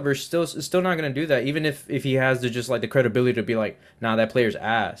that caliber is still not gonna do that, even if he has the credibility to be like, nah, that player's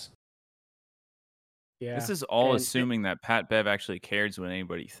ass. yeah. This is all And assuming that Pat Bev actually cares what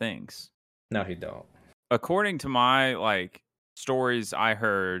anybody thinks. No, he don't. According to my stories I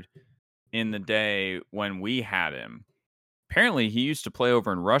heard in the day when we had him, apparently he used to play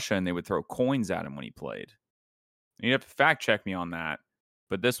over in Russia and they would throw coins at him when he played. And you have to fact check me on that.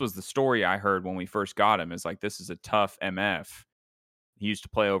 But this was the story I heard when we first got him, is like, this is a tough MF. He used to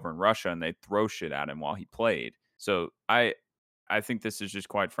play over in Russia and they'd throw shit at him while he played. So I think this is just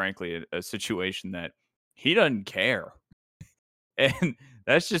quite frankly a situation that he doesn't care. And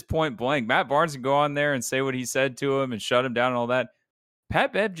that's just point blank. Matt Barnes can go on there and say what he said to him and shut him down and all that.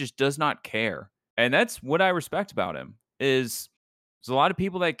 Pat Bev just does not care. And that's what I respect about him, is there's a lot of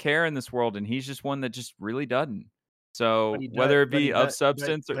people that care in this world, and he's just one that just really doesn't. So whether it be of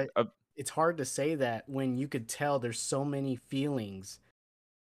substance or it's hard to say that when you could tell there's so many feelings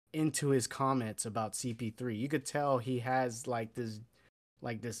into his comments about CP3. You could tell he has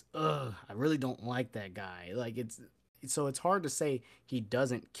this, I really don't like that guy. So it's hard to say he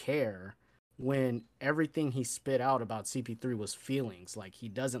doesn't care when everything he spit out about CP3 was feelings. Like, he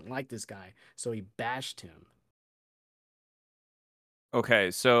doesn't like this guy, so he bashed him.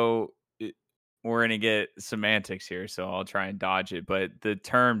 Okay, so we're going to get semantics here, so I'll try and dodge it. But the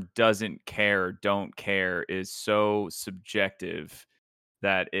term doesn't care, don't care is so subjective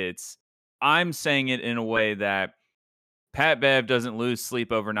that I'm saying it in a way that Pat Bev doesn't lose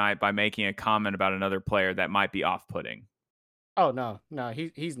sleep overnight by making a comment about another player that might be off-putting. Oh, no,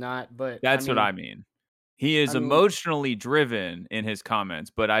 he's not. But that's what I mean. He is emotionally driven in his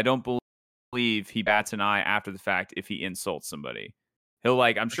comments, but I don't believe he bats an eye after the fact if he insults somebody. He'll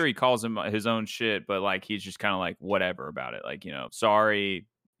I'm sure he calls him his own shit, but he's just kind of whatever about it. Sorry,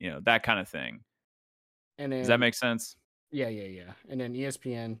 that kind of thing. And then, does that make sense? Yeah. And then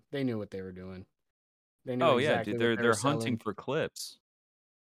ESPN, they knew what they were doing. They knew exactly dude, they're hunting for clips.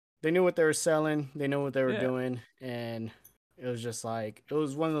 They knew what they were selling. They knew what they were doing, and it was just it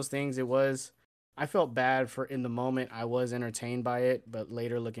was one of those things. I felt bad for in the moment. I was entertained by it, but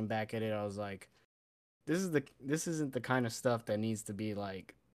later looking back at it, I was like, this isn't the kind of stuff that needs to be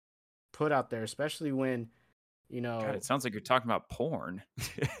put out there, especially when God, it sounds like you're talking about porn.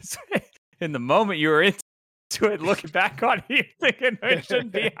 In the moment you were into it, looking back on it, thinking it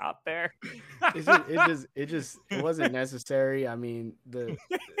shouldn't be out there. It wasn't necessary. I mean,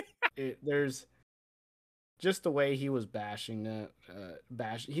 there's just the way he was bashing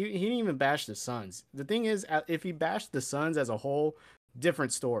he didn't even bash the Suns. The thing is, if he bashed the Suns as a whole,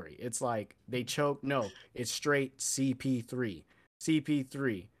 different story. It's they choke. No, it's straight CP3,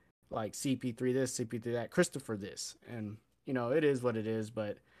 CP3 this, CP3 that, Christopher this, and it is what it is.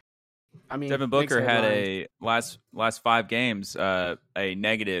 But I mean, Devin makes Booker had headlines. a last 5 games, a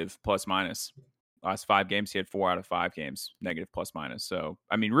negative plus minus. Last 5 games, he had 4 out of 5 games negative plus minus. So,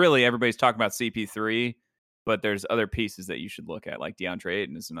 I mean, really, everybody's talking about CP3, but there's other pieces that you should look at, like DeAndre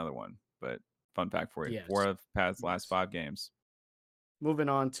Ayton is another one. But fun fact for you: 4 Yes. out of past last Yes. 5 games. Moving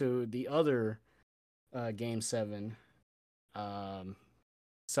on to the other game 7,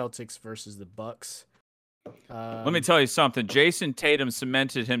 Celtics versus the Bucks. Let me tell you something. Jason Tatum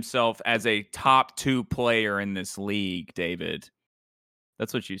cemented himself as a top 2 player in this league, David.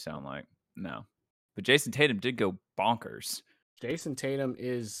 That's what you sound like. No. But Jason Tatum did go bonkers. Jason Tatum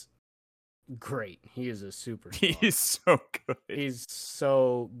is great. He is a superstar. He is so good. He's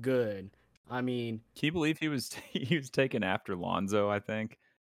so good. I mean, can you believe he was taken after Lonzo, I think?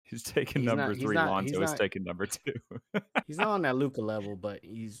 He's taken number 3. Lonzo is taken number 2. He's not on that Luka level, but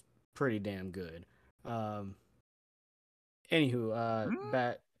he's pretty damn good.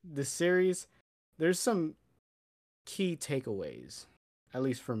 Anywho, the series, there's some key takeaways, at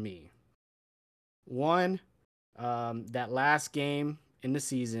least for me. One, that last game in the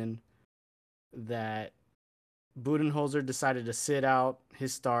season that Budenholzer decided to sit out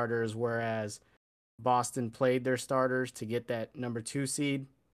his starters, whereas Boston played their starters to get that number 2 seed.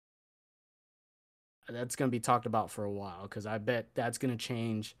 That's going to be talked about for a while, because I bet that's going to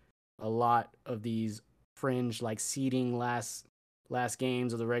change a lot of these fringe like seeding last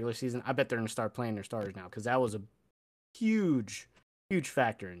games of the regular season. I bet they're going to start playing their starters now, because that was a huge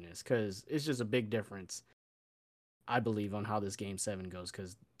factor in this, because it's just a big difference, I believe, on how this game 7 goes,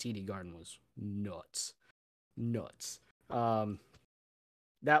 because TD Garden was nuts.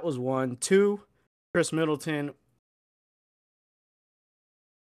 That was 1. 2, Chris Middleton,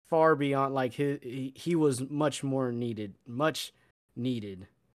 far beyond, like, he was much needed,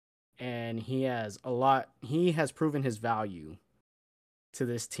 and he has proven his value to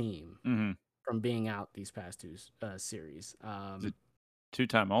this team from being out these past 2 series.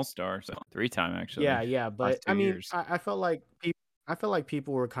 2-time All-Star, so 3-time actually. Yeah, but I mean, I felt like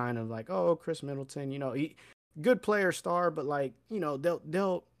people were kind of like, oh, Chris Middleton, he good player, star, but like,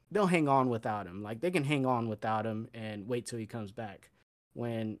 they'll hang on without him. Like, they can hang on without him and wait till he comes back.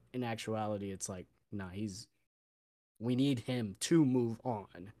 When in actuality, it's like, nah, we need him to move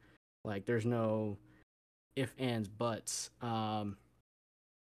on. Like, there's no if, ands, buts. I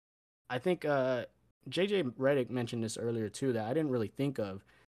think JJ Redick mentioned this earlier too, that I didn't really think of.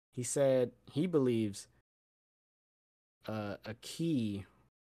 He said he believes a key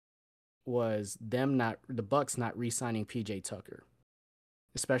was the Bucks not re-signing PJ Tucker,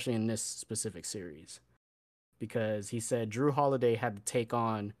 especially in this specific series, because he said Drew Holiday had to take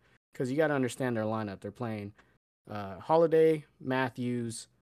on, because you got to understand their lineup. They're playing Holiday, Matthews,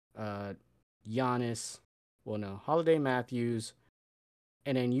 Giannis. Well, no, Holiday, Matthews,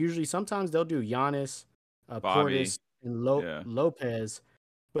 and then usually sometimes they'll do Giannis, Portis, and Lopez.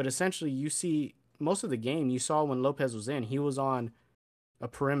 But essentially, you see most of the game, you saw when Lopez was in, he was on a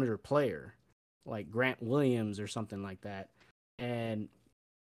perimeter player like Grant Williams or something like that. And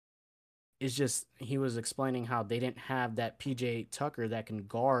it's just, he was explaining how they didn't have that PJ Tucker that can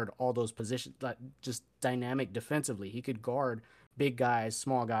guard all those positions, like just dynamic defensively. He could guard big guys,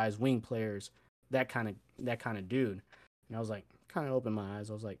 small guys, wing players, that kind of dude. And I was like, kind of opened my eyes.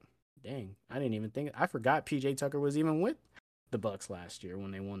 I was like, dang, I didn't even think, I forgot PJ Tucker was even with the Bucks last year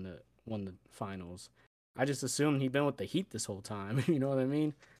when they won the finals. I just assumed he'd been with the Heat this whole time. You know what I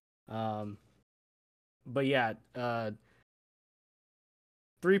mean? But yeah,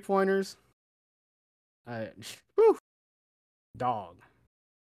 3-pointers. Dog.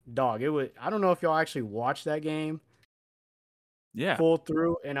 It was. I don't know if y'all actually watched that game. Yeah. Full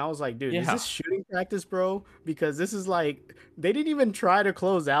through, and I was like, dude, is this shooting practice, bro? Because this is like, they didn't even try to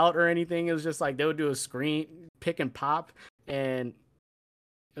close out or anything. It was just like they would do a screen, pick and pop, and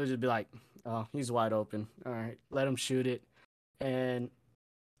it would just be like, oh, he's wide open. All right, let him shoot it. And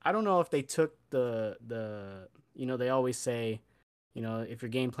I don't know if they took the they always say, if you're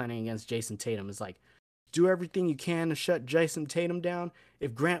game planning against Jason Tatum, it's like, do everything you can to shut Jason Tatum down.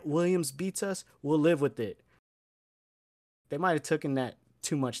 If Grant Williams beats us, we'll live with it. They might have taken that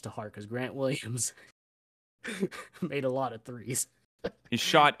too much to heart, because Grant Williams made a lot of threes. He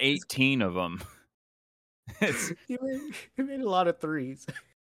shot 18 of them. He made a lot of threes.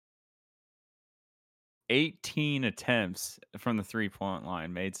 18 attempts from the 3-point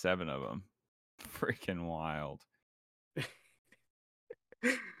line, made 7 of them. Freaking wild.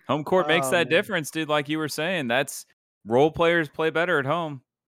 Home court makes that difference, dude. Like you were saying, that's role players play better at home.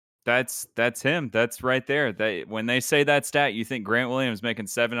 That's him. That's right there. When they say that stat, you think Grant Williams making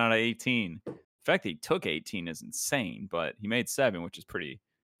 7 out of 18. The fact that he took 18 is insane, but he made 7, which is pretty.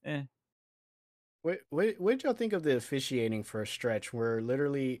 What did y'all think of the officiating for a stretch where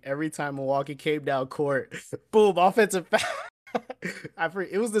literally every time Milwaukee came down court, boom, offensive foul?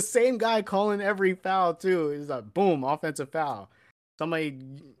 It was the same guy calling every foul too. It was like boom, offensive foul. Somebody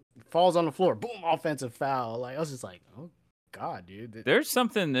falls on the floor, boom, offensive foul. Like I was just like, oh God, dude. There's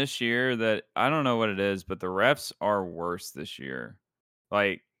something this year that I don't know what it is, but the refs are worse this year.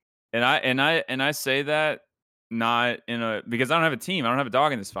 Like, and I say that not in a because I don't have a team, I don't have a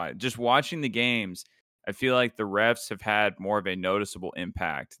dog in this fight. Just watching the games, I feel like the refs have had more of a noticeable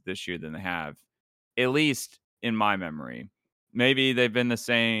impact this year than they have, at least in my memory. Maybe they've been the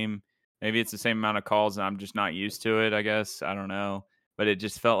same. Maybe it's the same amount of calls, and I'm just not used to it. I guess I don't know, but it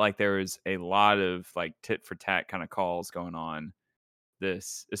just felt like there was a lot of like tit for tat kind of calls going on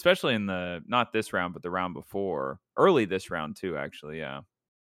this, especially in the not this round, but the round before, early this round too. Actually, yeah.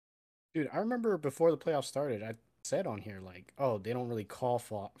 Dude, I remember before the playoffs started, I said on here like, oh, they don't really call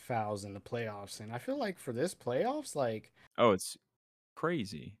fouls in the playoffs, and I feel like for this playoffs, like, Oh, it's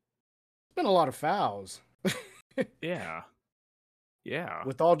crazy. it's been a lot of fouls. Yeah, yeah.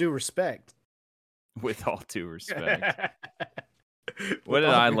 With all due respect. With all due respect. With What did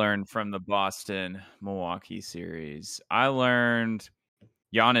all I due- learn from the Boston Milwaukee series? I learned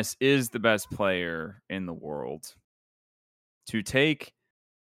Giannis is the best player in the world. To take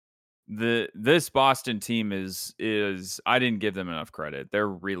this Boston team is I didn't give them enough credit. They're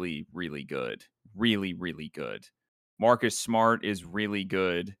really, really good. Really, really good. Marcus Smart is really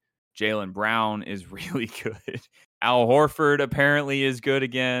good. Jaylen Brown is really good. Al Horford apparently is good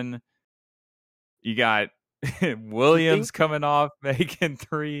again. You got Williams coming off making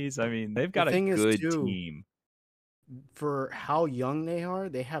threes. I mean, they've got a thing is, good too, team. For how young they are,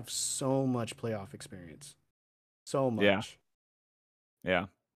 they have so much playoff experience. So much. Yeah.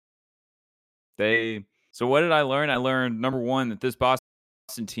 So what did I learn? I learned number one that this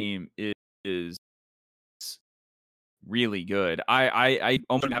Boston team is really good. I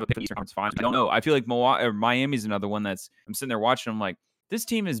almost don't have a pick Eastern Conference Finals. I don't know. I feel like Miami's another one that's I'm sitting there watching. I'm like, this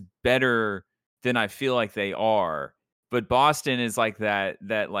team is better than I feel like they are. But Boston is like that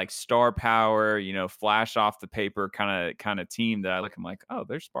like star power, flash off the paper kind of team that I look. I'm like, oh,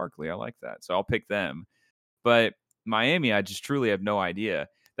 they're sparkly. I like that. So I'll pick them. But Miami, I just truly have no idea.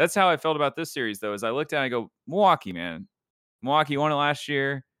 That's how I felt about this series, though. As I looked at it, I go, Milwaukee, man. Milwaukee won it last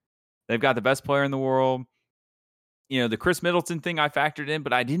year. They've got the best player in the world. The Chris Middleton thing I factored in,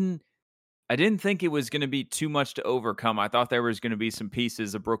 but I didn't think it was going to be too much to overcome. I thought there was going to be some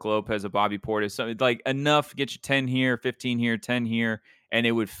pieces of Brook Lopez, of Bobby Portis, something like enough to get you 10 here, 15 here, 10 here, and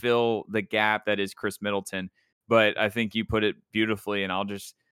it would fill the gap that is Chris Middleton. But I think you put it beautifully, and I'll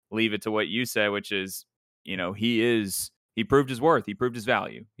just leave it to what you said, which is, he proved his worth. He proved his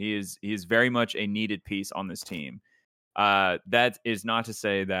value. He is very much a needed piece on this team. That is not to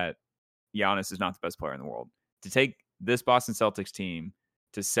say that Giannis is not the best player in the world. To take this Boston Celtics team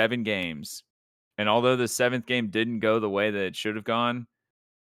to 7 games, and although the 7th game didn't go the way that it should have gone,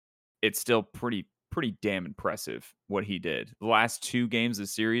 it's still pretty damn impressive what he did. The last 2 games of the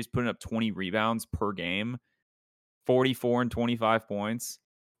series, putting up 20 rebounds per game, 44 and 25 points.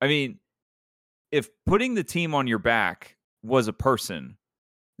 I mean, if putting the team on your back was a person,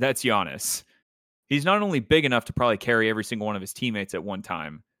 that's Giannis. He's not only big enough to probably carry every single one of his teammates at one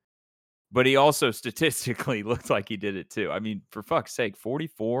time, but he also statistically looked like he did it too. I mean, for fuck's sake,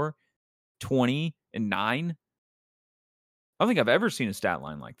 44, 20, and 9. I don't think I've ever seen a stat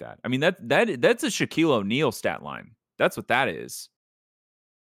line like that. I mean, that's a Shaquille O'Neal stat line. That's what that is.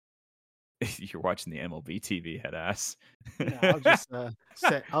 You're watching the MLB TV, head ass. No, I was just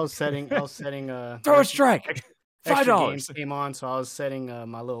I was setting throw a strike. $5 came on, so I was setting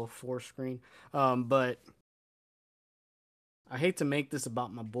my little 4 screen. But I hate to make this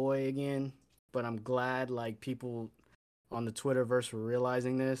about my boy again, but I'm glad like people on the Twitterverse were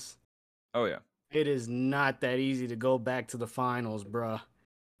realizing this. Oh yeah. It is not that easy to go back to the finals, bruh.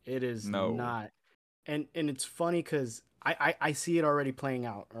 It is not. And it's funny because I see it already playing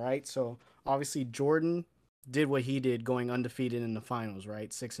out, all right? So obviously Jordan did what he did going undefeated in the finals, right?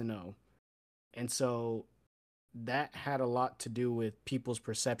 6-0. And so that had a lot to do with people's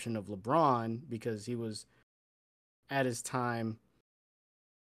perception of LeBron because he was at his time,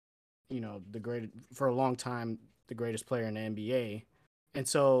 for a long time, the greatest player in the NBA. And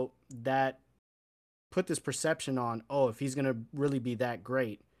so that put this perception on, if he's going to really be that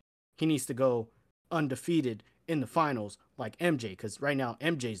great, he needs to go undefeated in the finals like MJ, because right now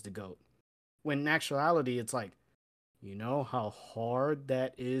MJ's the GOAT. When in actuality, it's like, you know how hard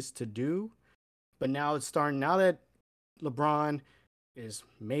that is to do? But now it's starting, now that LeBron is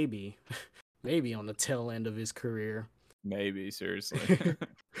maybe on the tail end of his career. Maybe, seriously.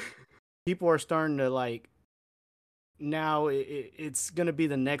 people are starting to like now it's gonna be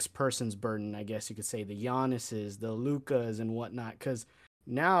the next person's burden, I guess you could say, the Giannis's, the Lucas, and whatnot, because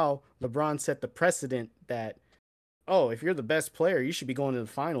now LeBron set the precedent that if you're the best player, you should be going to the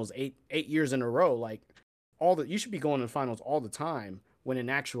finals eight years in a row, like you should be going to the finals all the time. When in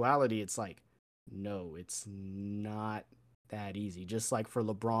actuality, it's like, no, it's not that easy. Just like for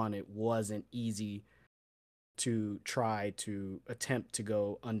LeBron, it wasn't easy to try to attempt to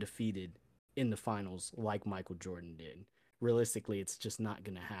go undefeated in the finals like Michael Jordan did. Realistically, it's just not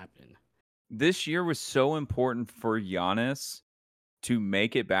going to happen. This year was so important for Giannis to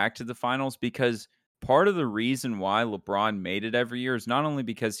make it back to the finals because part of the reason why LeBron made it every year is not only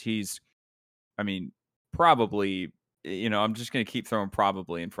because he's, probably, I'm just going to keep throwing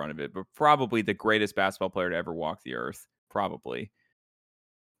probably in front of it, but probably the greatest basketball player to ever walk the earth, probably.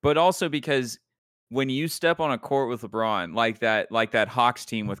 But also because when you step on a court with LeBron, like that Hawks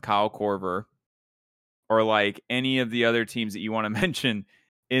team with Kyle Korver, or like any of the other teams that you want to mention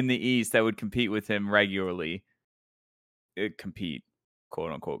in the East that would compete with him regularly,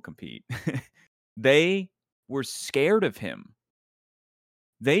 quote unquote compete, they were scared of him.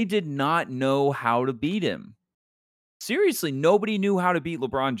 They did not know how to beat him. Seriously, nobody knew how to beat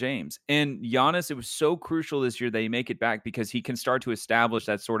LeBron James. And Giannis, it was so crucial this year that he make it back because he can start to establish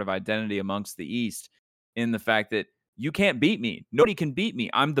that sort of identity amongst the East in the fact that you can't beat me. Nobody can beat me.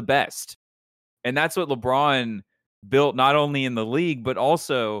 I'm the best. And that's what LeBron built not only in the league, but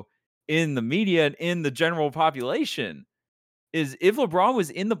also in the media and in the general population. Is if LeBron was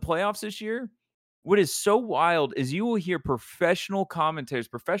in the playoffs this year, what is so wild is you will hear professional commentators,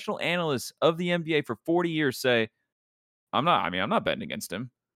 professional analysts of the NBA for 40 years say, I'm not betting against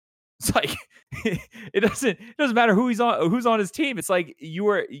him. It's like it doesn't matter who's on his team. It's like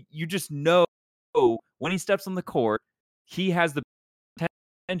you just know when he steps on the court, he has the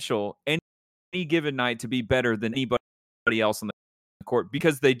potential any given night to be better than anybody else on the court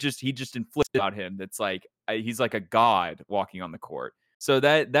because he just inflicted on him. That's like he's like a god walking on the court. So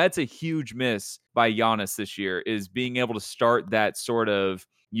that's a huge miss by Giannis this year, is being able to start that sort of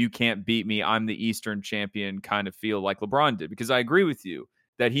you can't beat me, I'm the Eastern champion kind of feel like LeBron did. Because I agree with you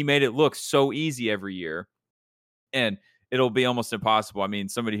that he made it look so easy every year. And it'll be almost impossible. I mean,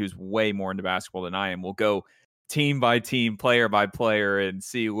 somebody who's way more into basketball than I am will go team by team, player by player, and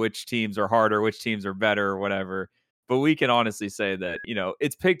see which teams are harder, which teams are better, or whatever. But we can honestly say that,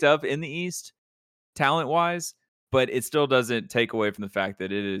 it's picked up in the East talent-wise, but it still doesn't take away from the fact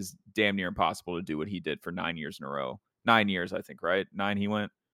that it is damn near impossible to do what he did for 9 years in a row. 9 years, I think, right? 9 he went?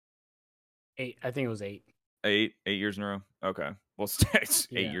 8. I think it was 8. 8 years in a row? Okay. Well, it's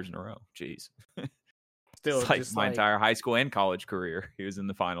 8 years in a row. Jeez. Still, it's like my entire high school and college career. He was in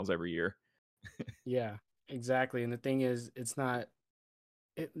the finals every year. Yeah, exactly. And the thing is, it's not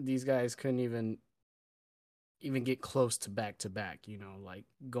these guys couldn't even get close to back-to-back, like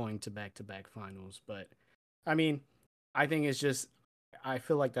going to back-to-back finals. But I mean, I think it's just, I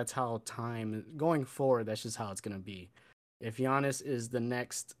feel like that's how time going forward, that's just how it's going to be. If Giannis is the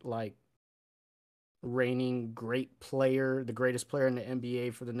next like reigning great player, the greatest player in the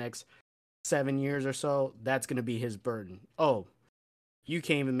NBA for the next 7 years or so, that's going to be his burden. Oh, you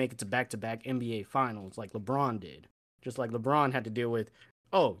can't even make it to back-to-back NBA finals like LeBron did. Just like LeBron had to deal with,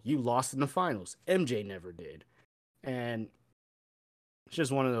 you lost in the finals. MJ never did. And it's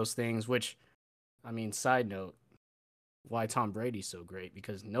just one of those things, which, I mean, side note, why Tom Brady's so great,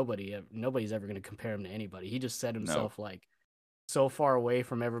 because nobody's ever going to compare him to anybody. He just set himself like so far away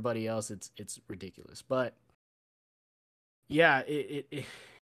from everybody else. It's ridiculous. But yeah,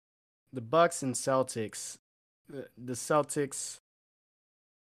 the Bucks and Celtics, the Celtics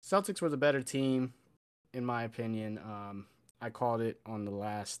were the better team, in my opinion. I called it on the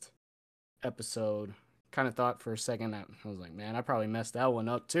last episode. Kind of thought for a second, I was like, man, I probably messed that one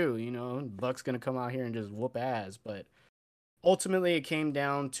up too. Bucks gonna come out here and just whoop ass. But ultimately, it came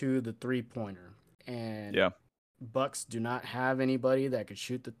down to the 3-pointer, and Bucks do not have anybody that could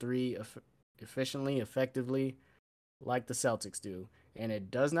shoot the three efficiently, effectively, like the Celtics do. And it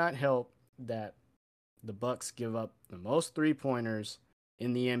does not help that the Bucks give up the most 3-pointers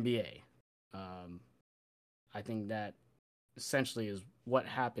in the NBA. I think that essentially is what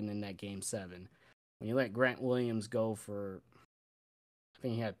happened in that Game 7. When you let Grant Williams go for, I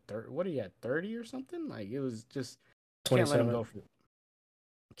think he had 30 or something? Like, it was just, can't let him go for,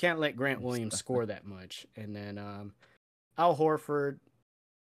 can't let Grant Williams score that much. And then Al Horford,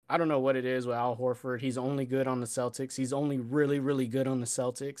 I don't know what it is with Al Horford. He's only good on the Celtics. He's only really, really good on the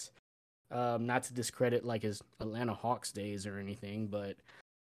Celtics. Not to discredit like his Atlanta Hawks days or anything, but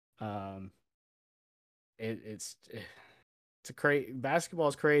it's Basketball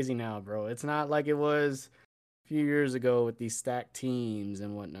is crazy now, bro. It's not like it was a few years ago with these stacked teams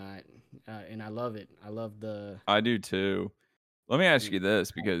and whatnot. And I love it. I love the. I do too. Let me ask you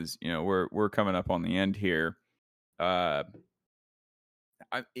this, because we're coming up on the end here.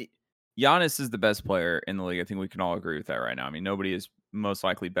 Giannis is the best player in the league. I think we can all agree with that right now. I mean, nobody is most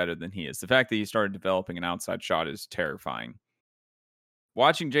likely better than he is. The fact that he started developing an outside shot is terrifying.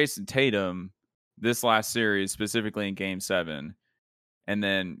 Watching Jason Tatum this last series, specifically in Game 7, and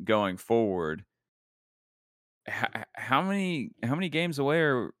then going forward, how many games away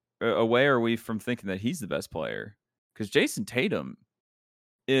are we from thinking that he's the best player? Because Jason Tatum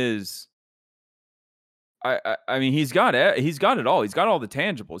is, I mean, he's got it all. He's got all the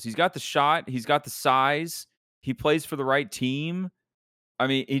tangibles. He's got the shot. He's got the size. He plays for the right team. I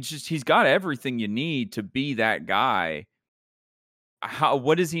mean, he's got everything you need to be that guy.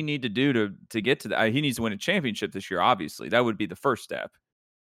 What does he need to do to get to that? He needs to win a championship this year, obviously. That would be the first step.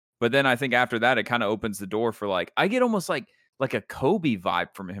 But then I think after that, it kind of opens the door for, like, I get almost like a Kobe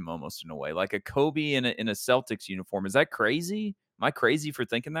vibe from him, almost in a way, like a Kobe in a Celtics uniform. Is that crazy? Am I crazy for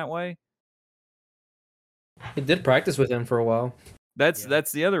thinking that way? He did practice with him for a while. That's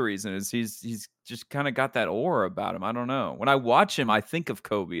the other reason, is he's just kind of got that aura about him. I don't know. When I watch him, I think of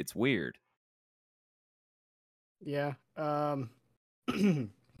Kobe. It's weird. Yeah. It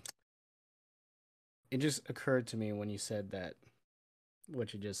just occurred to me when you said that,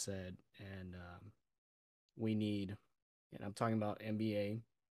 what you just said, and we need, and I'm talking about NBA,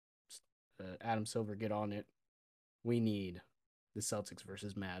 Adam Silver, get on it. We need the Celtics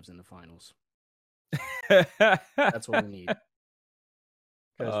versus Mavs in the finals. That's what we need.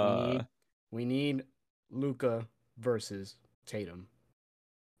 Because we need Luka versus Tatum,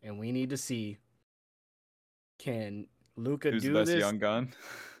 and we need to see, can Luka Who's do the best this young gun?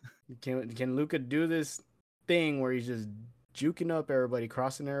 Can Luka do this thing where he's just juking up everybody,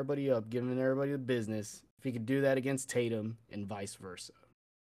 crossing everybody up, giving everybody the business? If he could do that against Tatum and vice versa,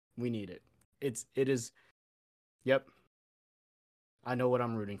 we need it. It is. Yep. I know what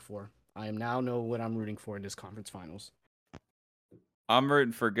I'm rooting for. I know what I'm rooting for in this conference finals. I'm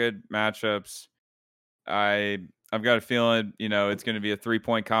rooting for good matchups. I've got a feeling, it's going to be a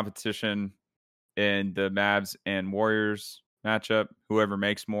 3-point competition in the Mavs and Warriors matchup. Whoever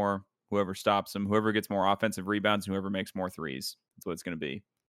makes more, whoever stops them, whoever gets more offensive rebounds, whoever makes more threes. That's what it's going to be.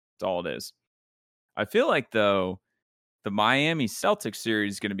 That's all it is. I feel like, though, the Miami Celtics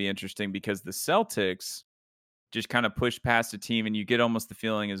series is going to be interesting, because the Celtics just kind of push past a team, and you get almost the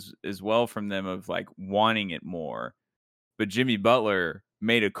feeling as well from them of, like, wanting it more. But Jimmy Butler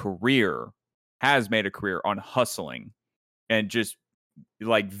has made a career on hustling and just,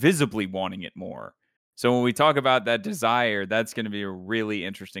 like, visibly wanting it more. So when we talk about that desire, that's going to be a really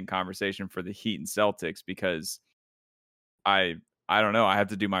interesting conversation for the Heat and Celtics, because I don't know. I have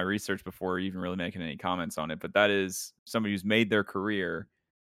to do my research before even really making any comments on it. But that is somebody who's made their career,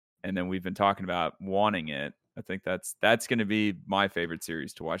 and then we've been talking about wanting it. I think that's going to be my favorite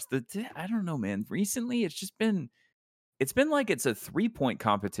series to watch. I don't know, man. Recently, it's been like it's a 3-point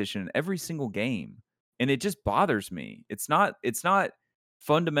competition in every single game, and it just bothers me. It's not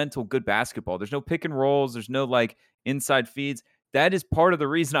fundamental good basketball. There's no pick and rolls. There's no, like, inside feeds. That is part of the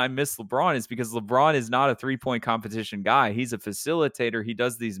reason I miss LeBron, is because LeBron is not a 3-point competition guy. He's a facilitator. He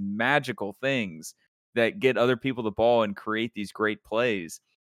does these magical things that get other people the ball and create these great plays.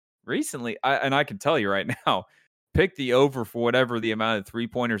 Recently, I can tell you right now, pick the over for whatever the amount of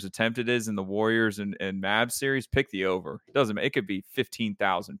 3-pointers attempted is in the Warriors and Mavs series. Pick the over. It could be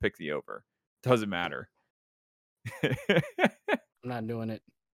 15,000. Pick the over. Doesn't matter. I'm not doing it.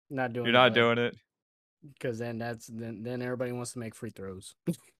 You're not doing it. Because then everybody wants to make free throws.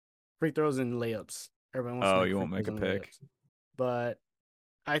 Free throws and layups. Everybody wants to make you won't make a pick. Layups. But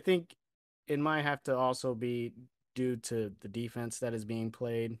I think it might have to also be due to the defense that is being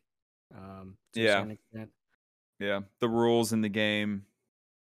played. To a certain extent. Yeah. The rules in the game.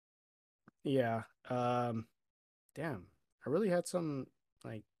 Yeah. Damn. I really had some,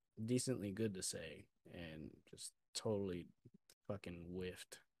 like, decently good to say and just totally fucking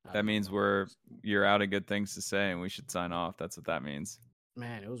whiffed. That means you're out of good things to say, and we should sign off. That's what that means.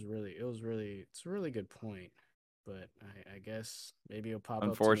 Man, it's a really good point. But I guess maybe it'll pop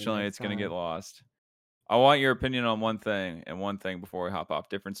Unfortunately, up. it's going to get lost. I want your opinion on one thing before we hop off.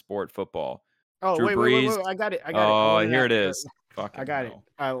 Different sport, football. Oh, Drew wait, Brees. I got it. Oh, here it is. I got it.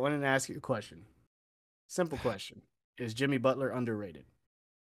 I wanted to ask you a question. Simple question. Is Jimmy Butler underrated?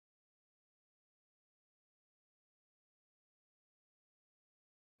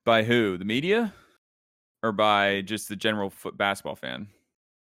 By who? The media? Or by just the general basketball fan?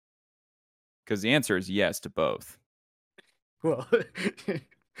 Because the answer is yes to both. Well,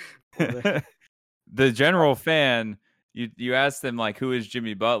 the general fan, you ask them like, who is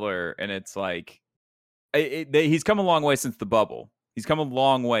Jimmy Butler, and it's like, he's come a long way since the bubble. He's come a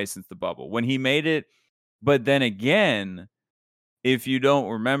long way since the bubble when he made it. But then again, if you don't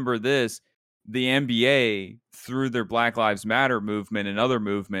remember this, the NBA, through their Black Lives Matter movement and other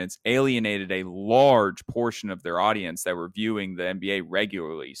movements, alienated a large portion of their audience that were viewing the NBA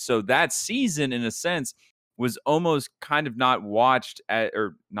regularly. So that season, in a sense, was almost kind of not watched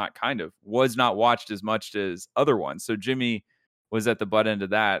was not watched as much as other ones. So Jimmy was at the butt end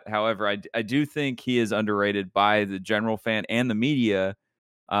of that. However, I do think he is underrated by the general fan and the media,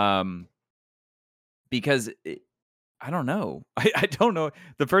 because I don't know. I don't know.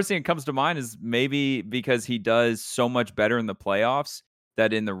 The first thing that comes to mind is maybe because he does so much better in the playoffs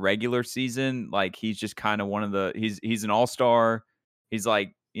that in the regular season, like he's just kind of one of the he's an all-star. He's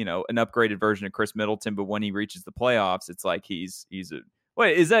like, an upgraded version of Chris Middleton, but when he reaches the playoffs, it's like he's a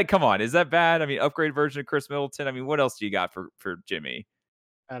wait, is that bad? I mean, upgraded version of Chris Middleton. I mean, what else do you got for Jimmy?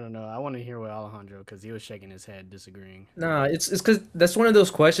 I don't know. I want to hear what Alejandro, because he was shaking his head disagreeing. Nah, it's because that's one of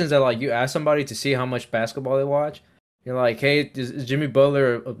those questions that like you ask somebody to see how much basketball they watch. You're like, hey, is Jimmy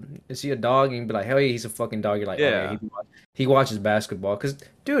Butler, is he a dog? And you'd be like, hell yeah, he's a fucking dog. You're like, yeah, he watches basketball. Because,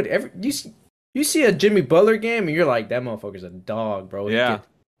 dude, you see a Jimmy Butler game and you're like, that motherfucker's a dog, bro. Yeah.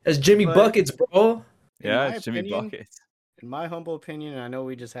 That's Jimmy Buckets, bro. Yeah, it's Jimmy Buckets. In my humble opinion, and I know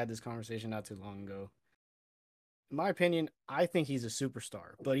we just had this conversation not too long ago, in my opinion, I think he's a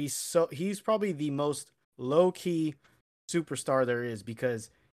superstar. But he's probably the most low-key superstar there is,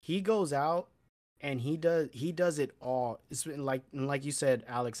 because he goes out and he does it all. It's like you said,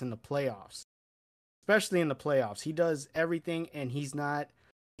 Alex, in the playoffs, especially in the playoffs, he does everything, and he's not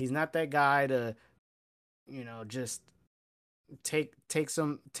that guy to, just take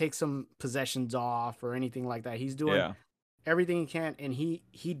some possessions off or anything like that. He's doing everything he can, and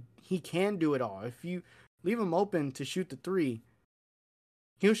he can do it all. If you leave him open to shoot the three,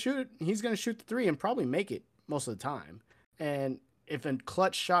 he's going to shoot the three and probably make it most of the time. And if a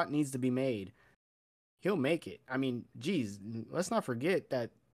clutch shot needs to be made, he'll make it. I mean, geez, let's not forget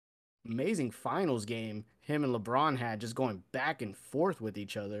that amazing finals game him and LeBron had, just going back and forth with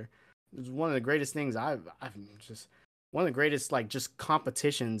each other. It was one of the greatest things one of the greatest, like, just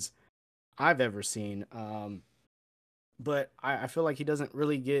competitions I've ever seen. But I feel like he doesn't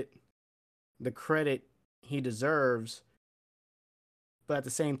really get the credit he deserves. But at the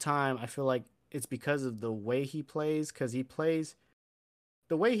same time, I feel like it's because of the way he plays,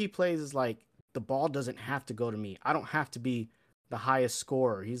 the way he plays is like, the ball doesn't have to go to me. I don't have to be the highest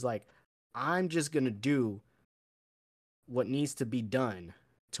scorer. He's like, I'm just going to do what needs to be done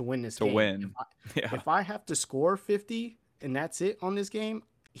to win this game. To win. If I have to score 50 and that's it on this game,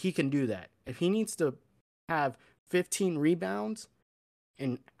 he can do that. If he needs to have 15 rebounds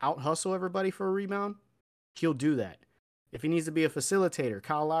and out hustle everybody for a rebound, he'll do that. If he needs to be a facilitator,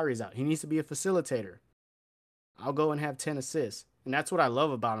 Kyle Lowry's out. He needs to be a facilitator. I'll go and have 10 assists. And that's what I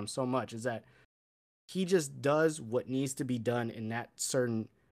love about him so much, is that he just does what needs to be done in that certain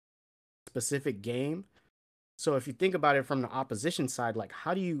specific game. So if you think about it from the opposition side, like,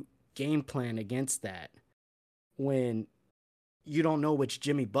 how do you game plan against that when you don't know which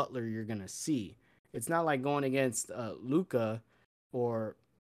Jimmy Butler you're going to see? It's not like going against Luka, or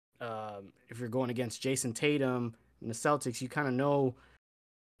if you're going against Jason Tatum and the Celtics, you kind of know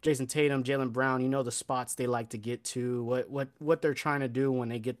Jason Tatum, Jaylen Brown, you know the spots they like to get to, what they're trying to do when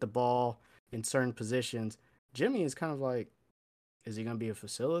they get the ball in certain positions. Jimmy is kind of like, is he going to be a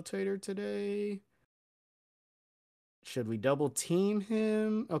facilitator today? Should we double team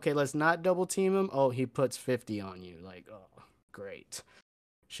him? Okay, let's not double team him. Oh, he puts 50 on you. Like, oh, great.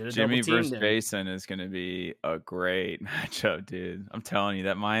 Jimmy versus Jason is going to be a great matchup, dude. I'm telling you,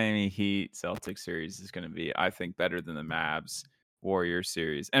 that Miami Heat Celtics series is going to be, I think, better than the Mavs Warriors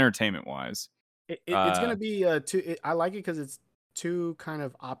series, entertainment-wise. It's going to be I like it because it's two kind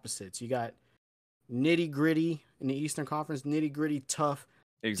of opposites. You got nitty-gritty in the Eastern Conference, nitty-gritty, tough,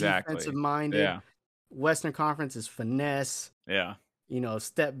 exactly, defensive-minded. Yeah. Western Conference is finesse. Yeah.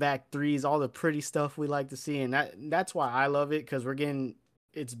 Step back threes, all the pretty stuff we like to see. And that's why I love it, because we're getting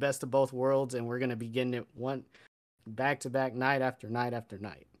it's best of both worlds, and we're going to be getting it one back-to-back, night after night after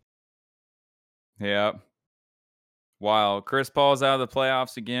night. Yeah. While Chris Paul's out of the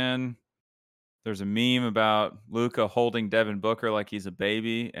playoffs again, there's a meme about Luka holding Devin Booker like he's a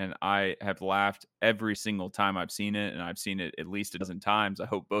baby, and I have laughed every single time I've seen it, and I've seen it at least a dozen times. I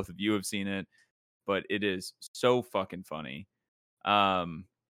hope both of you have seen it, but it is so fucking funny.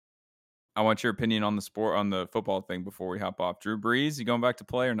 I want your opinion on the football thing before we hop off. Drew Brees, you going back to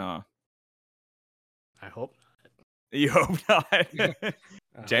play or not? I hope You hope not.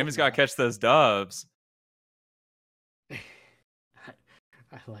 Jameis got to catch those dubs.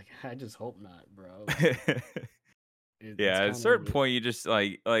 I just hope not, bro. Yeah, at a certain point, you just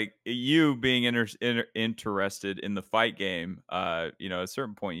like you being interested in the fight game. At a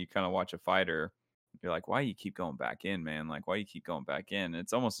certain point, you kind of watch a fighter. You're like, why you keep going back in, man? Like, why you keep going back in? And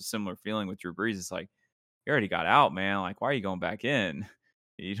it's almost a similar feeling with Drew Brees. It's like, you already got out, man. Like, why are you going back in?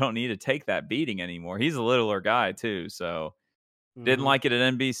 You don't need to take that beating anymore. He's a littler guy too, so didn't like it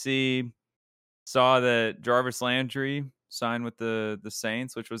at NBC. Saw that Jarvis Landry signed with the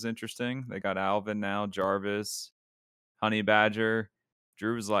Saints, which was interesting. They got Alvin now, Jarvis, Honey Badger.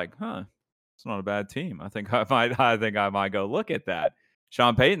 Drew was like, it's not a bad team. I think I might go look at that.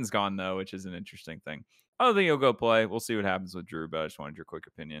 Sean Payton's gone though, which is an interesting thing. I don't think he'll go play. We'll see what happens with Drew, but I just wanted your quick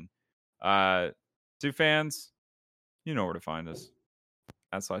opinion. Two fans, you know where to find us.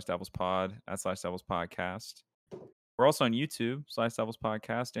 @SlashDevilsPod, @SlashDevilsPodcast. We're also on YouTube, Slice Devils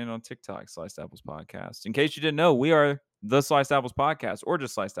Podcast, and on TikTok, Slice Devils Podcast. In case you didn't know, we are the Slice Devils Podcast, or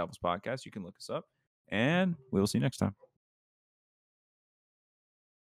just Slice Devils Podcast. You can look us up, and we'll see you next time.